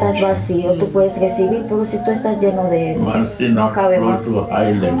tú estás vacío, tú puedes recibir, pero si tú estás lleno de él, Mercy no not cabe flow más. to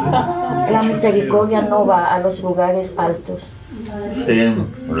high levels. La misericordia no va a los lugares altos. Same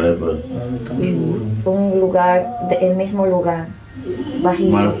level. Un lugar, el mismo lugar,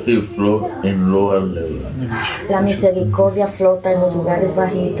 bajito. Mercy flow in lower level. La misericordia flota en los lugares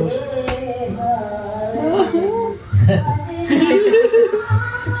bajitos.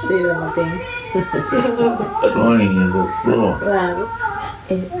 Sí, de Martín. Flowing is a flow. Claro.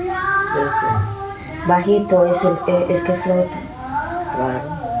 Bajito es que flota.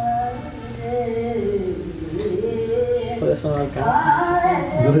 Claro. Por eso no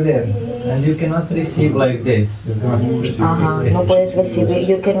alcanza. Gurudev, and you cannot receive like this. Ajá, no puedes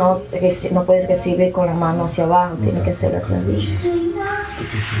recibir, no puedes recibir con la mano hacia abajo, tiene que ser hacia arriba.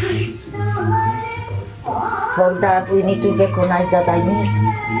 For that we need to recognize that I need.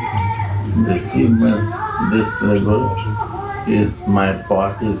 Receive this level is my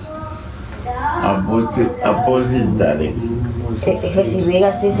path is opposite direction. Recibir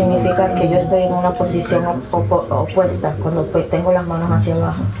así significa que yo estoy en una posición opuesta cuando tengo las manos hacia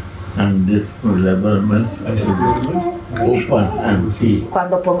abajo. And this level means open and see.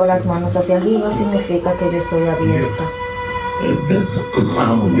 Cuando pongo las manos hacia arriba significa que yo estoy abierta. If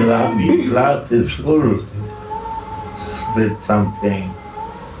this glass is full with something,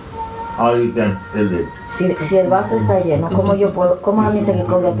 how you can fill it? Si el vaso está lleno, ¿cómo la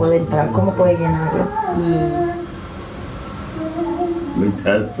misericordia puede entrar? ¿Cómo puede llenarlo? It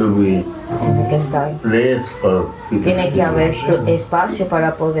has to be Tiene que estar. place for Tiene que haber espacio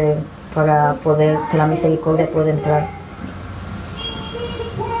para poder que la misericordia pueda entrar.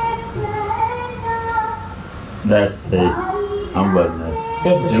 That's the humbleness.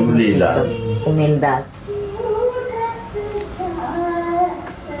 Eso significa Humildad. humildad.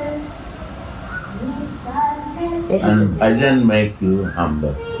 And bhajan make you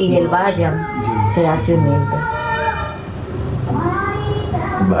humble. Y el vayan te hace humilde.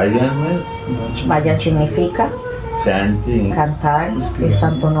 Bhajan means Vayan significa chanting. cantar el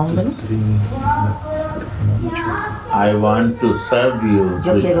santo nombre. I want to serve you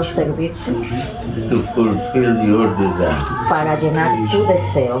Yo quiero servirte to fulfill your desire. para llenar tu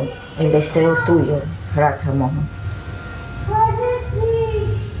deseo, el deseo tuyo, Radha Mohan.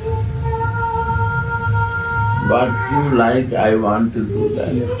 What you like, I want to do that.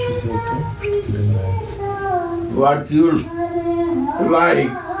 What you like,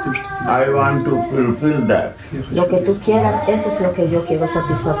 I want to fulfill that. Lo que tú quieras, eso es lo que yo quiero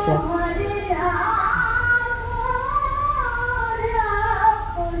satisfacer.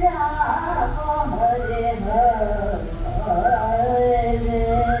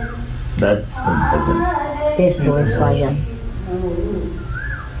 That's important. Esto es vayan.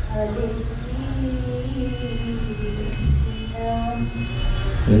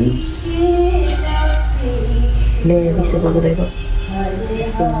 Le dice Gurudeva.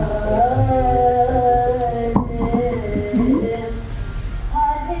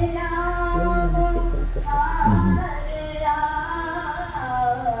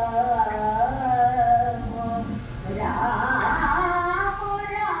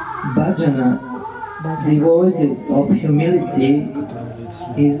 Bhajana, devoid of humility,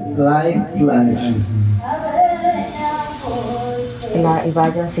 is lifeless. El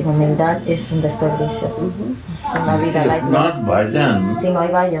vayan sin humildad es un desperdicio. Una vida If lifeless. not bhajan, Si no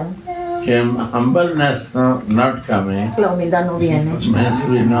hay vayan, humbleness not coming, la humildad no viene. means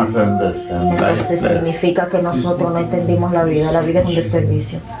we not understand. Entonces Lifeless. significa que nosotros no entendimos la vida es un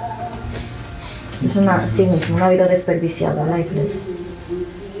desperdicio. Es sí mismo, una vida desperdiciada, lifeless.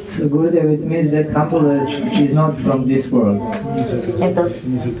 So Gurudev, it means that humbleness is not from this world. Entonces,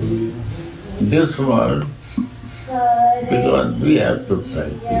 This world, because we have to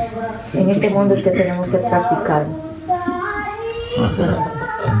practice. en este mundo es que tenemos que practicar.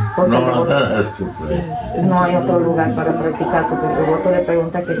 Porque No other has to practice. no hay otro lugar para practicar, porque el devoto le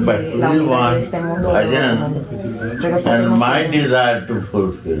pregunta que si But la we vida want de este mundo o de otro bhajan, mundo. Pero si And hacemos my desire to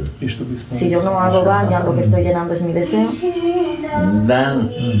fulfill, si yo no hago vayan, lo que estoy llenando es mi deseo, then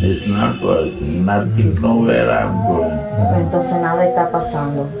it's not working. Nothing, nowhere I'm going. entonces nada está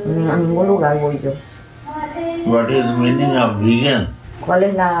pasando. A ningún lugar voy yo. What is the meaning of vegan? ¿Cuál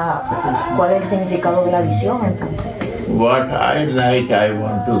es el significado de la visión entonces? What I like, I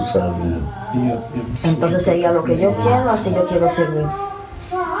want to serve you. Entonces sería lo que yo quiero, así yo quiero servir.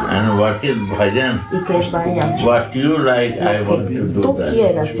 And what is bhajan? ¿Y qué es vayan? What you like, I Lo want que to do tú that.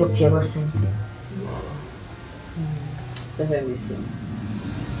 quieras, yo quiero hacer. Esa es bendición.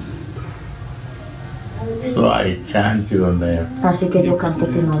 So I chant your name. Así que yo canto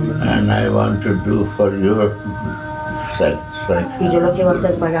tu nombre. And I want to do for your satisfaction. Y yo lo quiero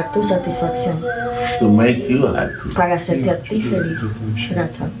hacer para tu satisfacción. To make you happy. Para hacerte a ti feliz,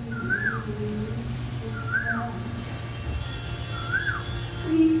 Radha.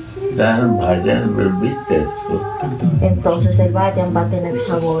 Then bhajan will be tasteful. Entonces el vayan va a tener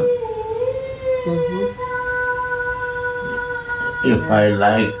sabor. If I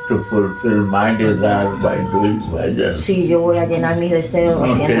like to fulfill my desire by doing bhajan, Si yo voy a llenar mis deseos No,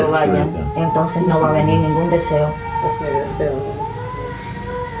 haciendo que vayan, suelta. entonces no va a venir ningún deseo. Es mi deseo.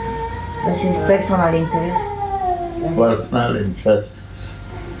 Ese es personal interés. personal interest,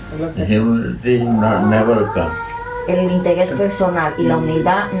 Es lo que humility never comes. El interés personal y la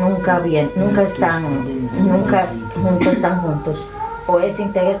humildad nunca están juntos. O es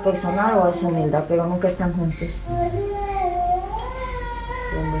interés personal o es humildad, pero nunca están juntos.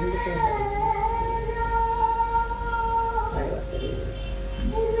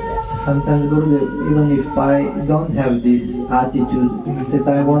 Sometimes, Gurudev, even if I don't have this attitude that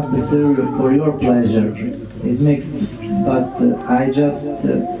I want to serve you for your pleasure, it's mixed, but I just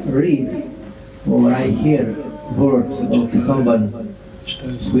read or I hear words of someone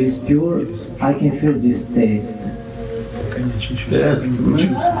who is pure, I can feel this taste. Yes,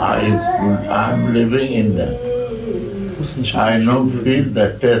 I'm living in that. I don't feel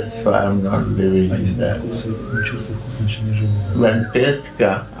the taste, so I'm not living in that. When taste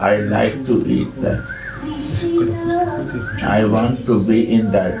comes, I like to eat that. I want to be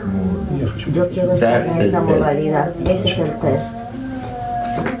in that mood. Yo quiero estar en That's esta the modalidad. Ese es el test.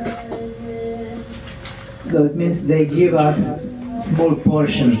 So it means they give us small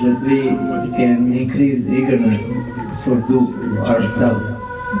portions that we can increase the eagerness for do ourselves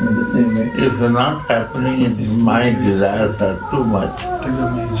in the same way. If not happening, my desires are too much.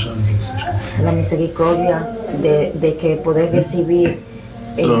 La misericordia de que poder recibir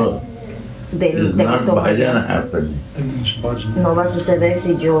So del it's not devoto bhajan happening. no va a suceder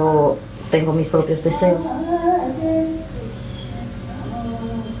si yo tengo mis propios deseos.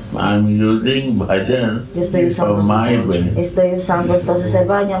 I'm using bhajan Yo estoy for usando, my benefit. estoy usando entonces el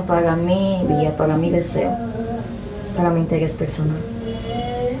vayan para mi vía, para mi deseo, para mi interés personal.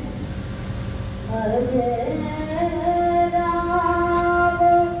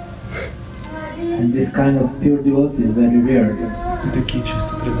 And this kind of pure devotee is very rare.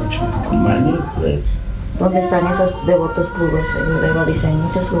 Many places. ¿Dónde están esos devotos puros? El Deva dice en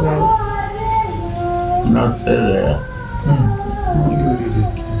muchos lugares. Not say there.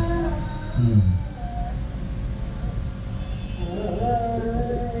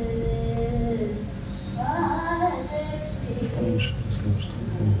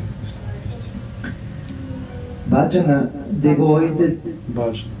 Bhajana devoid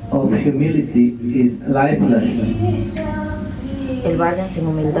of humility is lifeless. El vayan sin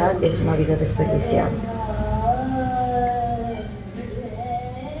humildad es una vida desperdiciada.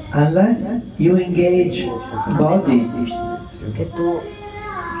 Unless you engage body, Que tú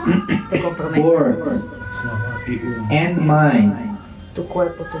te comprometas, words, and mind, tu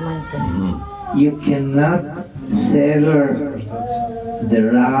cuerpo, tu mente. you cannot sever the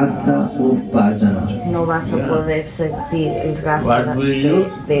rasa of bhajana. No vas a poder sentir el rasa What we use?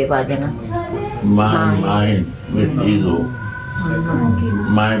 de vajana. My mind with ego.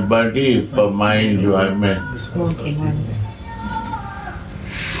 My body for my enjoyment.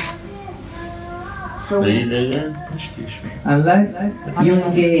 So, Read again. Unless you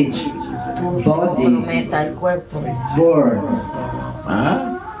engage tú body, comprometa el cuerpo, words,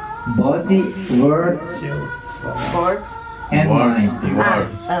 Huh? body, words, words, and mind.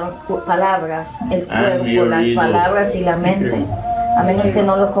 palabras, el And cuerpo, your las ego. palabras y la mente, a menos que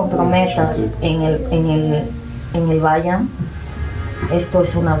no los comprometas en el vayan, esto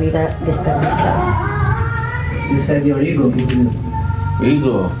es una vida desperdiciada. You said your ego.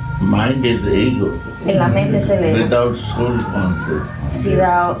 Ego. Mind is ego. En la mente es el ego, Without soul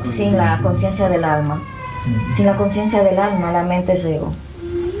consciousness. sin la conciencia del alma. Sin la conciencia del alma, la mente es ego.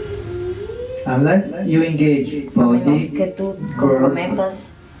 Unless you engage A menos body, que tú words,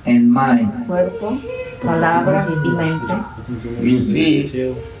 comprometas and mind. cuerpo, palabras y mente. You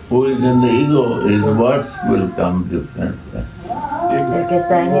see, who is in the ego, his words will come different. El que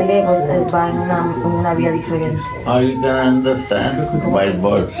está en el ego va en una vía diferente. How you can understand? By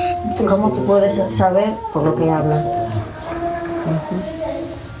words. ¿Cómo tú puedes saber? Por lo que hablas.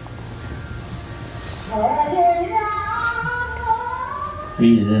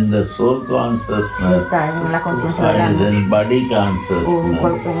 He is in the soul Si consciousness. está en la conciencia del He is alma in body o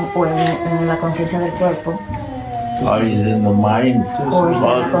consciousness. en la conciencia del cuerpo, or is in the mind, o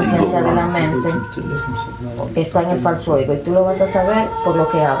está en la false conciencia de la ego. mente, está en el falso ego, y tú lo vas a saber por lo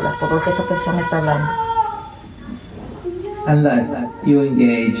que habla, por lo que esa persona está hablando. Unless you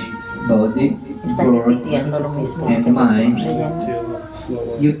engage body, Está words, repitiendo lo mismo que and estamos mind,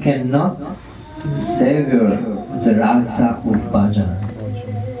 leyendo. you cannot savor the rasa of bhajana.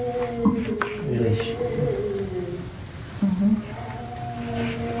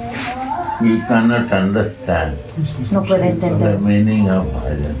 You cannot understand No puede the entender. meaning of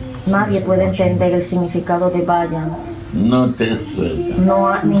bhajan. Nadie puede entender el significado de bhajan. No taste will come. No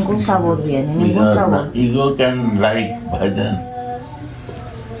hay ningún sabor viene, ningún Because sabor. the ego can like bhajan.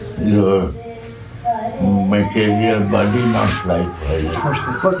 Your material body not like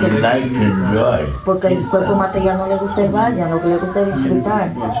bhajan. Porque, You like to enjoy. porque el cuerpo material no le gusta el bhajan, lo que le gusta es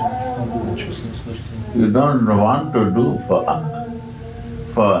disfrutar. You don't want to do for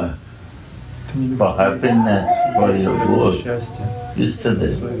happiness, for your goal.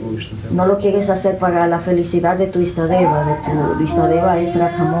 Yesterday, No lo quieres hacer para la felicidad de tu Istadeva, tu Istadeva es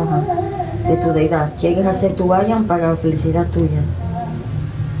Radha Mohan, de tu deidad. Quieres hacer tu bhajan para la felicidad tuya.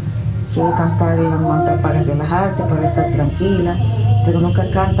 Quieres cantar el mantra para relajarte, para estar tranquila, pero nunca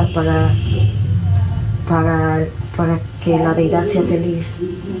cantas para que la deidad sea feliz.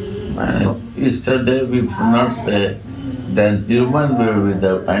 and yesterday we should not say then human will be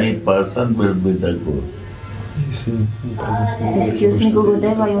the, any person will be the good. Excuse me,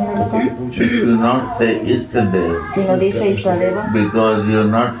 Gurudeva, you understand? If you not say yesterday, Si no dice Istadeva, because you're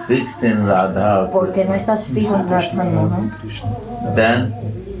not fixed in Radha, porque no estás fijo en Radha Mohan, then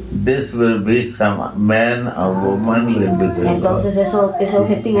this will be some man or woman will be the God. entonces ese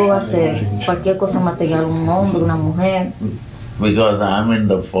objetivo va a ser cualquier cosa material, un hombre, una mujer, Because I'm in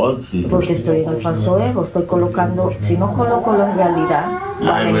the false ego. porque estoy en el falso ego, estoy colocando, si no coloco la realidad,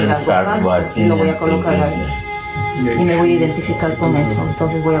 va a I venir will algo start falso y watching lo voy a and colocar ahí. thinking. Y me voy a identificar con eso.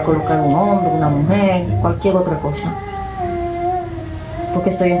 Entonces voy a colocar un hombre, una mujer, cualquier otra cosa. Porque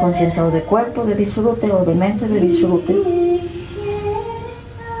estoy en conciencia o de cuerpo, de disfrute, o de mente, de disfrute.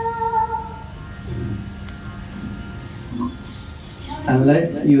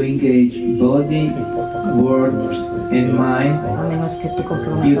 Unless you engage body, words, and mind, A menos que tú you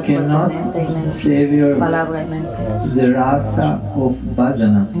comprometas cuerpo, cannot mente y mente, savor palabra y mente. the rasa of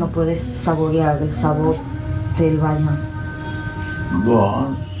bhajana. No puedes saborear el sabor del bhajan. Go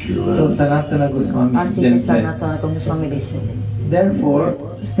on. So Sanatana Goswami Así que then said, Sanatana Goswami dice, therefore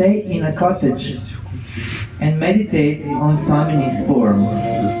stay in a cottage and meditate on Swamini's form. You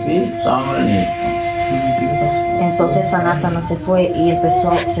see, so many. entonces Sanatana se fue y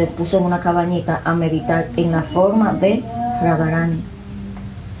se puso en una cabañita a meditar en la forma de Radharani,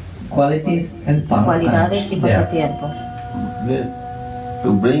 Qualities and cualidades y pastimes. there. pasatiempos. This,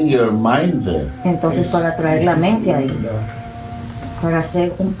 to bring your mind there. Entonces para traer la mente ahí, para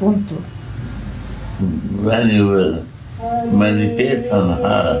hacer un punto, When you will meditate on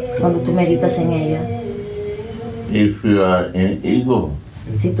her, cuando tú meditas en ella, if you are in ego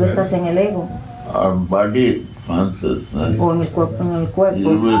si tú estás en el ego or body consciousness, o en el you cuerpo,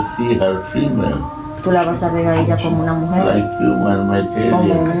 will see her female, tú la vas a ver a ella como una mujer, like human como material.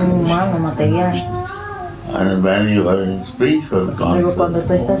 un humano material. And when you are in spiritual Luego cuando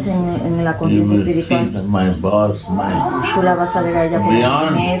tú estás consciousness, en la you conciencia will see espiritual, my boss, my tú la vas a ver a ella como una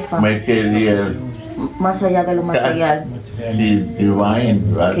beyond jefa, material, más allá de lo material, she is divine,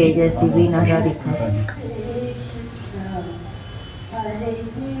 right? que ella es divina, radical.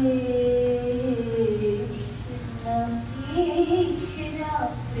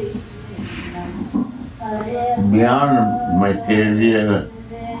 Beyond material,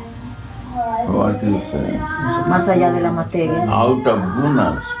 what you say, Más allá de la materia, out of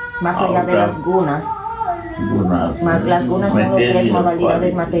gunas, más allá de las gunas. Las gunas son las tres material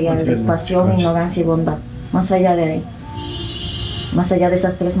modalidades quality. materiales, pasión, ignorancia y bondad. Más allá de ahí, más allá de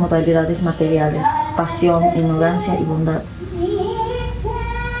esas tres modalidades materiales, pasión, ignorancia y bondad.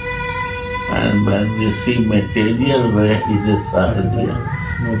 And when you see material way, is a sahaja.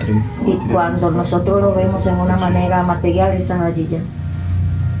 Y cuando nosotros lo vemos en una manera material, es sahajiya.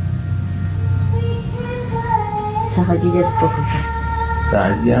 Sahajiya es hipócrita.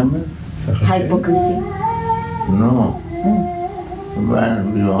 Sahaja means? Hypocrisy. No.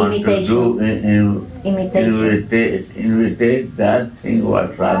 When we want Imitation. to Imitation. imitate that thing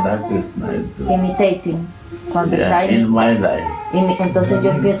what Radha Krishna is doing. Imitating. Cuando está Yeah, in my life. entonces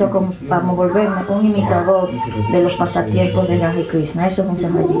yo empiezo a volverme un imitador de los pasatiempos de Radha y Krishna. Eso es un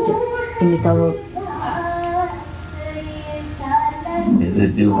sahajiya, imitador. Is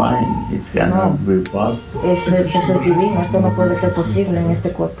it divine? It cannot be possible. Eso es divino, esto no puede ser posible en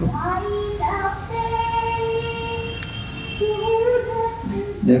este cuerpo.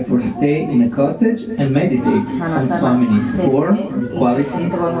 Therefore, stay in a cottage and meditate on Swamini's form,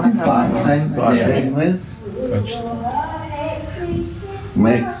 qualities, and pastimes there.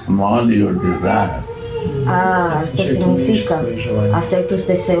 Make small your desire. Esto significa hacer tus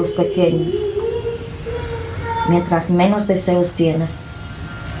deseos pequeños. Mientras menos deseos tienes,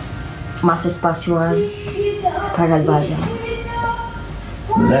 más espacio hay para el valle.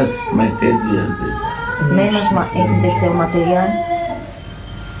 Less material desire. Menos deseo material,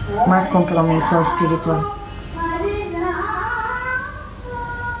 más compromiso espiritual.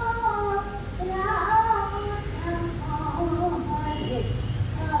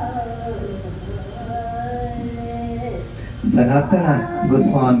 Sanatana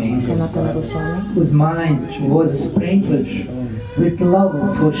Goswami, whose mind was sprinkled with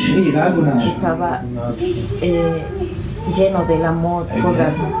love for Sri Raghunath, estaba lleno del amor por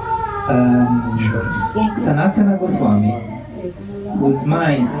Radha. Sanatana Goswami, whose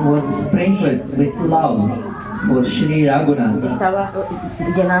mind was sprinkled with love for Sri Raghunath,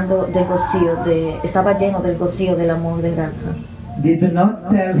 Estaba lleno del rocío del amor de Radha. did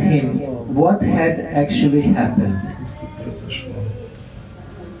not tell him what had actually happened.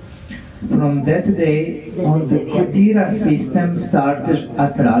 From that day on, the Kutira system started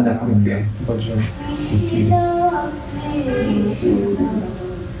at Radha Kunda.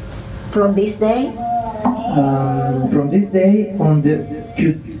 From this day on, the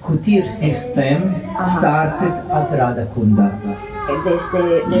Kutir system started at Radha Kunda.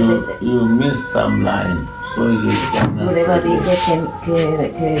 You missed some line, so you Gureva can dice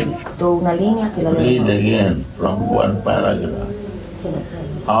que toda una línea que la read dejó. again from one paragraph.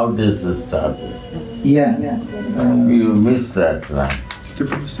 How this started. Yeah. You missed that line. Ты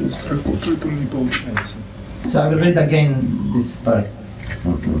пропустил строку, поэтому не получается. So I will read again this part.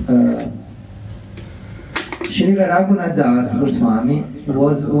 Sri Raghunath Das Goswami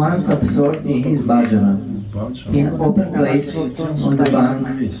was once absorbed in his bhajana in an open place on the bank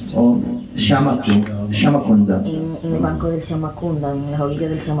of Shamakunda, En el banco del Shamakunda, en las orillas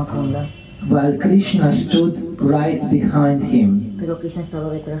del Shamakunda. while Krishna stood right behind him, Pero Krishna estaba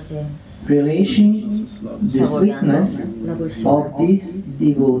detrás de él, relishing the saboreando sweetness la dulzura of this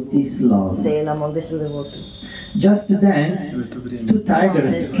devotee's love. del amor de su devoto. Just then, two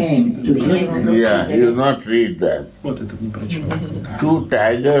tigers came to greet them. Yeah, you not read that. Вот этот не прочел. Two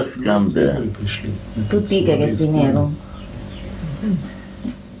tigers come there. Пришли. Tus tigres vinieron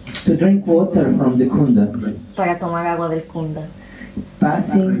to drink water from the kunda, para tomar agua del Kunda,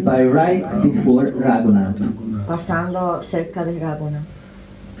 passing by right before Raghunath, pasando cerca de Raghunath,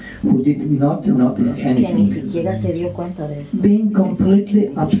 who did not notice que ni anything, siquiera se dio cuenta de esto, being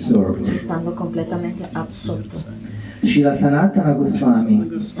completely absorbed. estando completamente absorto. Srila Sanatana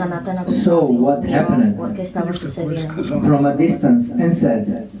Goswami Sanatana saw what happened vio que estaba sucediendo from a distance and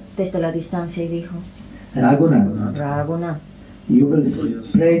said, desde la distancia y dijo: Raghunath, Raghunath, you will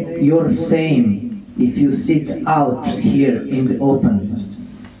spread your fame if you sit out here in the open.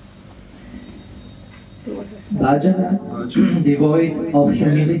 Bhajana, devoid of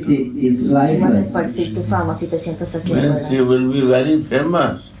humility, is tú vas a lifeless. esparcir tu fama si te sientas aquí Means afuera. you will be very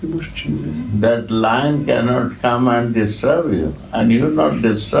famous. Ты больше, чем известно. That lion cannot come and disturb you, and you not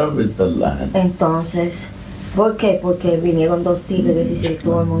disturb with the lion. Entonces, ¿por qué? Porque vinieron dos tigres y si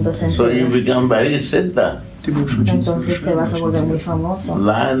todo el mundo se So you enteró. become very siddha. Ты будешь очень Entonces te vas a volver muy famoso.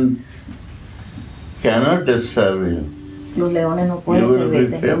 Lion cannot disturb you. Los leones no You pueden will be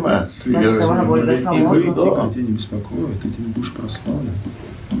servirte. famous. Te vas a volver Your famoso. will go. Тебя не беспокоит, ты не будешь прославлен.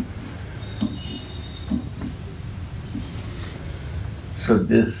 So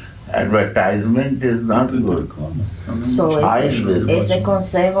this advertisement is not Это good. реклама. Она So, Hide this. ese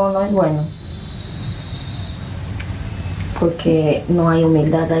consejo no es bueno. Porque no hay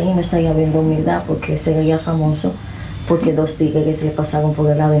humildad ahí, no estaría habiendo humildad, porque sería famoso, porque dos tigres le pasaron por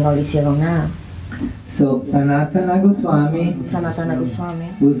el lado y no le hicieron nada. So Sanatana Goswami, Sanatana Goswami,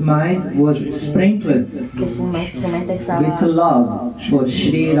 whose mind was sprinkled que su mente with estaba love for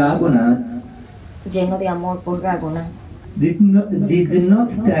Sri Raghunath, lleno de amor por Raghunath, did not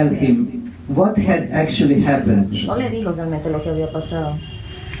tell him what had actually happened. no le dijo realmente lo que había pasado.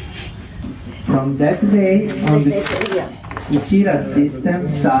 From that day on, Desde the ese día, Kuchira system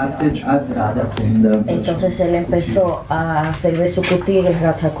started at Radhakunda. entonces él empezó a hacer de su kutir el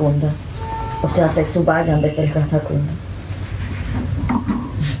Radhakunda, o sea, hacer su vayan desde el Radhakunda.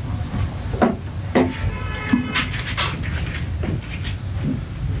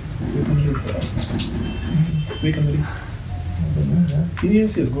 We can read.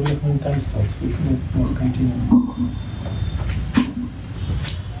 Yes, go ahead when time starts. We must continue.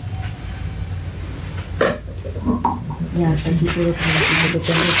 Ya, hasta aquí puedo traducir porque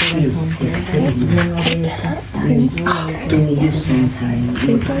tengo el corazón lleno de eso.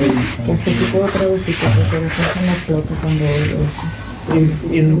 Que hasta aquí puedo traducir porque el corazón se me explota cuando oigo eso.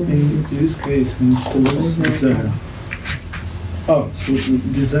 In this case, means to lose desire. Oh, so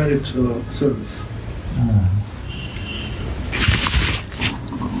desired service.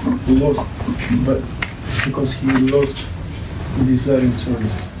 Lost, but because he lost desired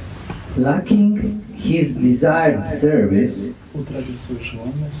service. Lacking his desired service, Утратил свое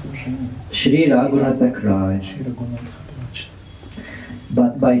желанное служение. Shri Raghunatha cried. Шри Рагунатха плачет.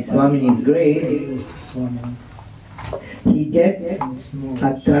 But by Swamini's grace, Милости с вами. he gets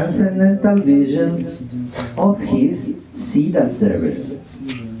a transcendental vision of his Siddha service.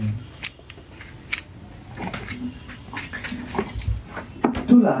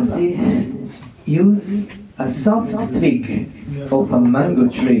 Tulasi used a soft twig of a mango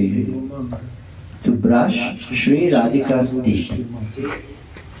tree to brush Sri Radhika's teeth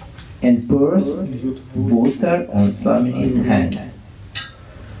and pours water on Swamini's hands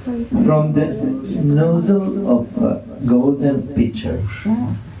from the nozzle of a golden pitcher.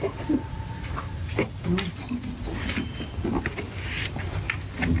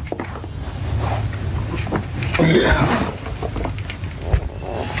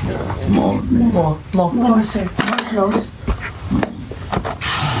 More, sir. More close.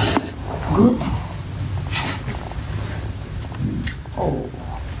 Good. Oh.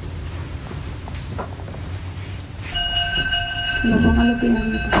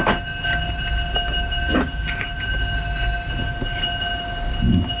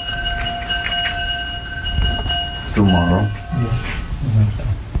 Tomorrow. Завтра.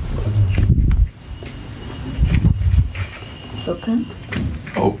 It's okay?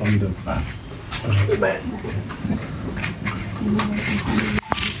 Open the fan.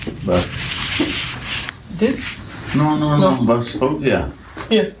 But This? no, but so yeah.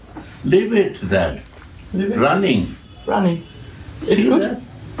 Here. Leave it that. Leave it. Running. Running. It's See good? that?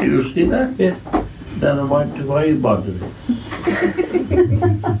 Do you see that? Yes. Then why bother it?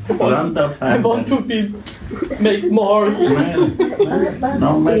 Run the fan. I want to make more.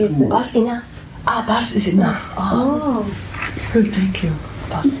 No, make more. Bus enough. Bus is enough. Oh. Oh, thank you.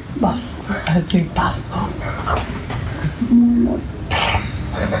 Bus. I think bus.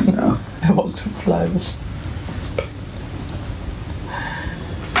 I want to fly.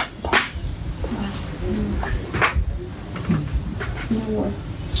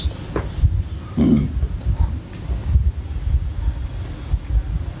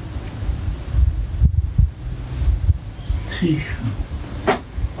 See.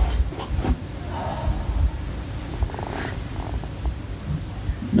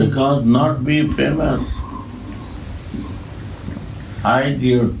 Because not be famous, hide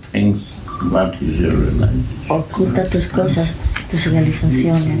your things, what is your realization? Oculta tus cosas, tus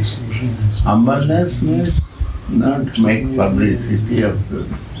realizaciones. Humbleness means not make publicity of your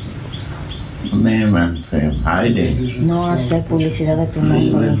name and fame, hiding. No hacer publicidad de tu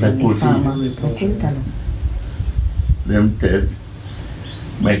nombre ni fama. Ocúltalo. Limited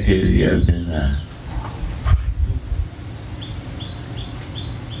material desire.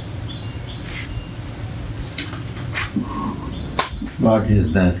 What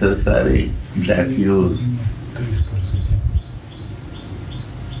is necessary, that use.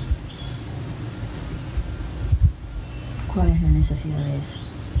 ¿Cuál es la necesidad de eso?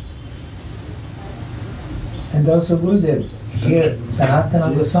 And also Gurudev, here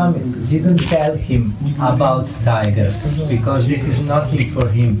Sanatana Goswami didn't tell him about tigers because this is nothing for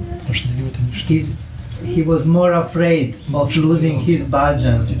him. He was more afraid of losing his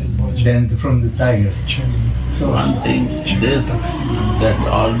bhajan than from the tigers. So One thing, this, that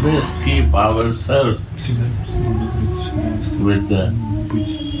always keep ourselves with the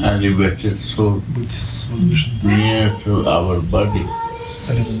elevated soul near to our body,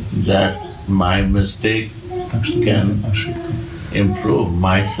 that my mistake can improve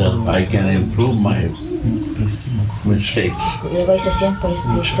myself, I can improve my mistakes. Luego dice siempre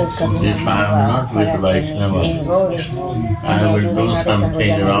estoy cerca de If I am not with Vaishnava, I will do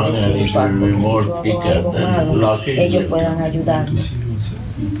something wrong and it will be more thicker than blocking ellos it. puedan ayudarme.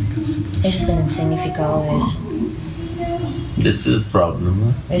 Ese es el significado de eso. This is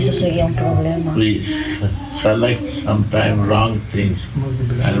problem. Eso sería un problema. Please select sometime wrong things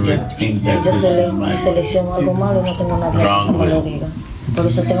and we think Si that yo this is my selecciono algo malo, no tengo nadie que me lo diga. Por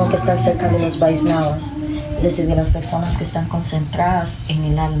eso tengo que estar cerca de los Vaisnavas, es decir, de las personas que están concentradas en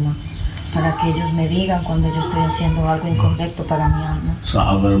el alma, para que ellos me digan cuando yo estoy haciendo algo incorrecto para mi alma. So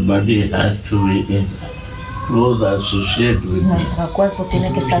our body has to be close associate with Nuestro cuerpo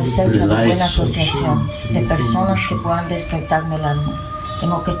tiene que estar cerca de buena asociación, de personas que puedan despertarme el alma.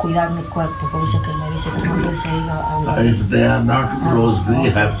 Tengo que cuidar mi cuerpo, por eso que él me dice, tú no puedes ir a hablar. If they are not close,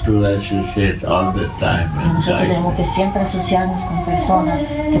 we have to associate all the time. Y nosotros tenemos que siempre asociarnos con personas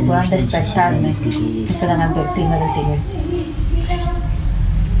que puedan despertarme, que puedan advertirme del tigre.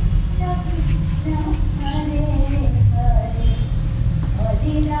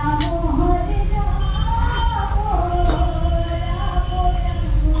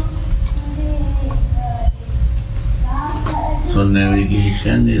 So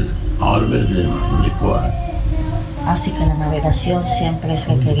navigation is always required. Así que la navegación siempre es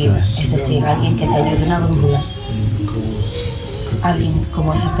requerida, es decir, alguien que te ayude, una brújula, alguien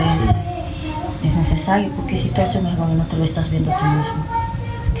como el GPS. Es necesario porque si tú haces un error y no te lo estás viendo tú mismo,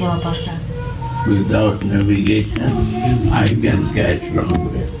 ¿qué va a pasar? Without navigation, I can catch wrong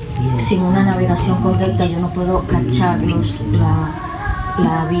way. Sin una navegación correcta yo no puedo cachar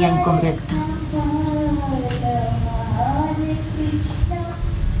la vía incorrecta.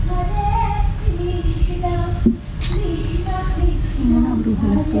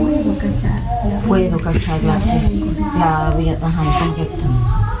 Puedo cachar la vía incorrecta.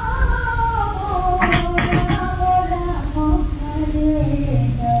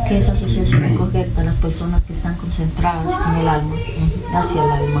 ¿Qué es asociación correcta? Las personas que están concentradas en el alma, hacia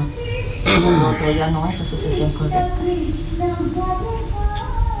el alma. Y el otro ya no es asociación correcta.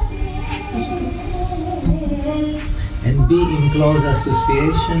 And be in close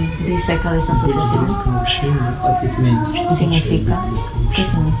association. Be cerca de esa asociación. What it means. Significa. ¿Qué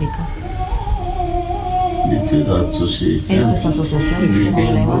significa? This is association. Esto es asociación, dice en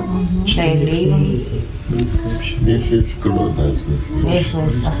el lema. Leer libro. This is close association. Eso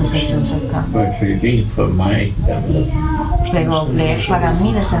es asociación cercana. But reading for my development. Pero leer para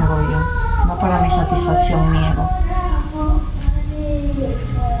mi desarrollo, no para mi satisfacción, mi ego.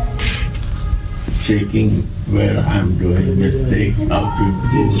 Checking where I'm doing mistakes, how to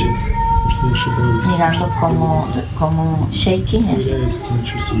improve. Mirando como shaking es.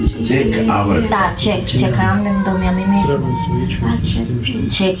 Check ourselves. Checándome a mí mismo.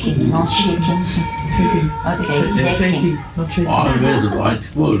 Checking, no shaking. Ok, checking. Always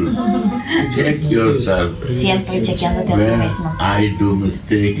watchful. Check yourself. Siempre chequeándote a ti Where mismo. I do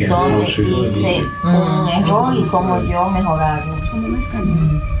mistake and how Donde should I hice do. un error y cómo yo mejorarlo.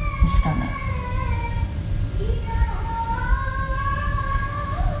 Escáner.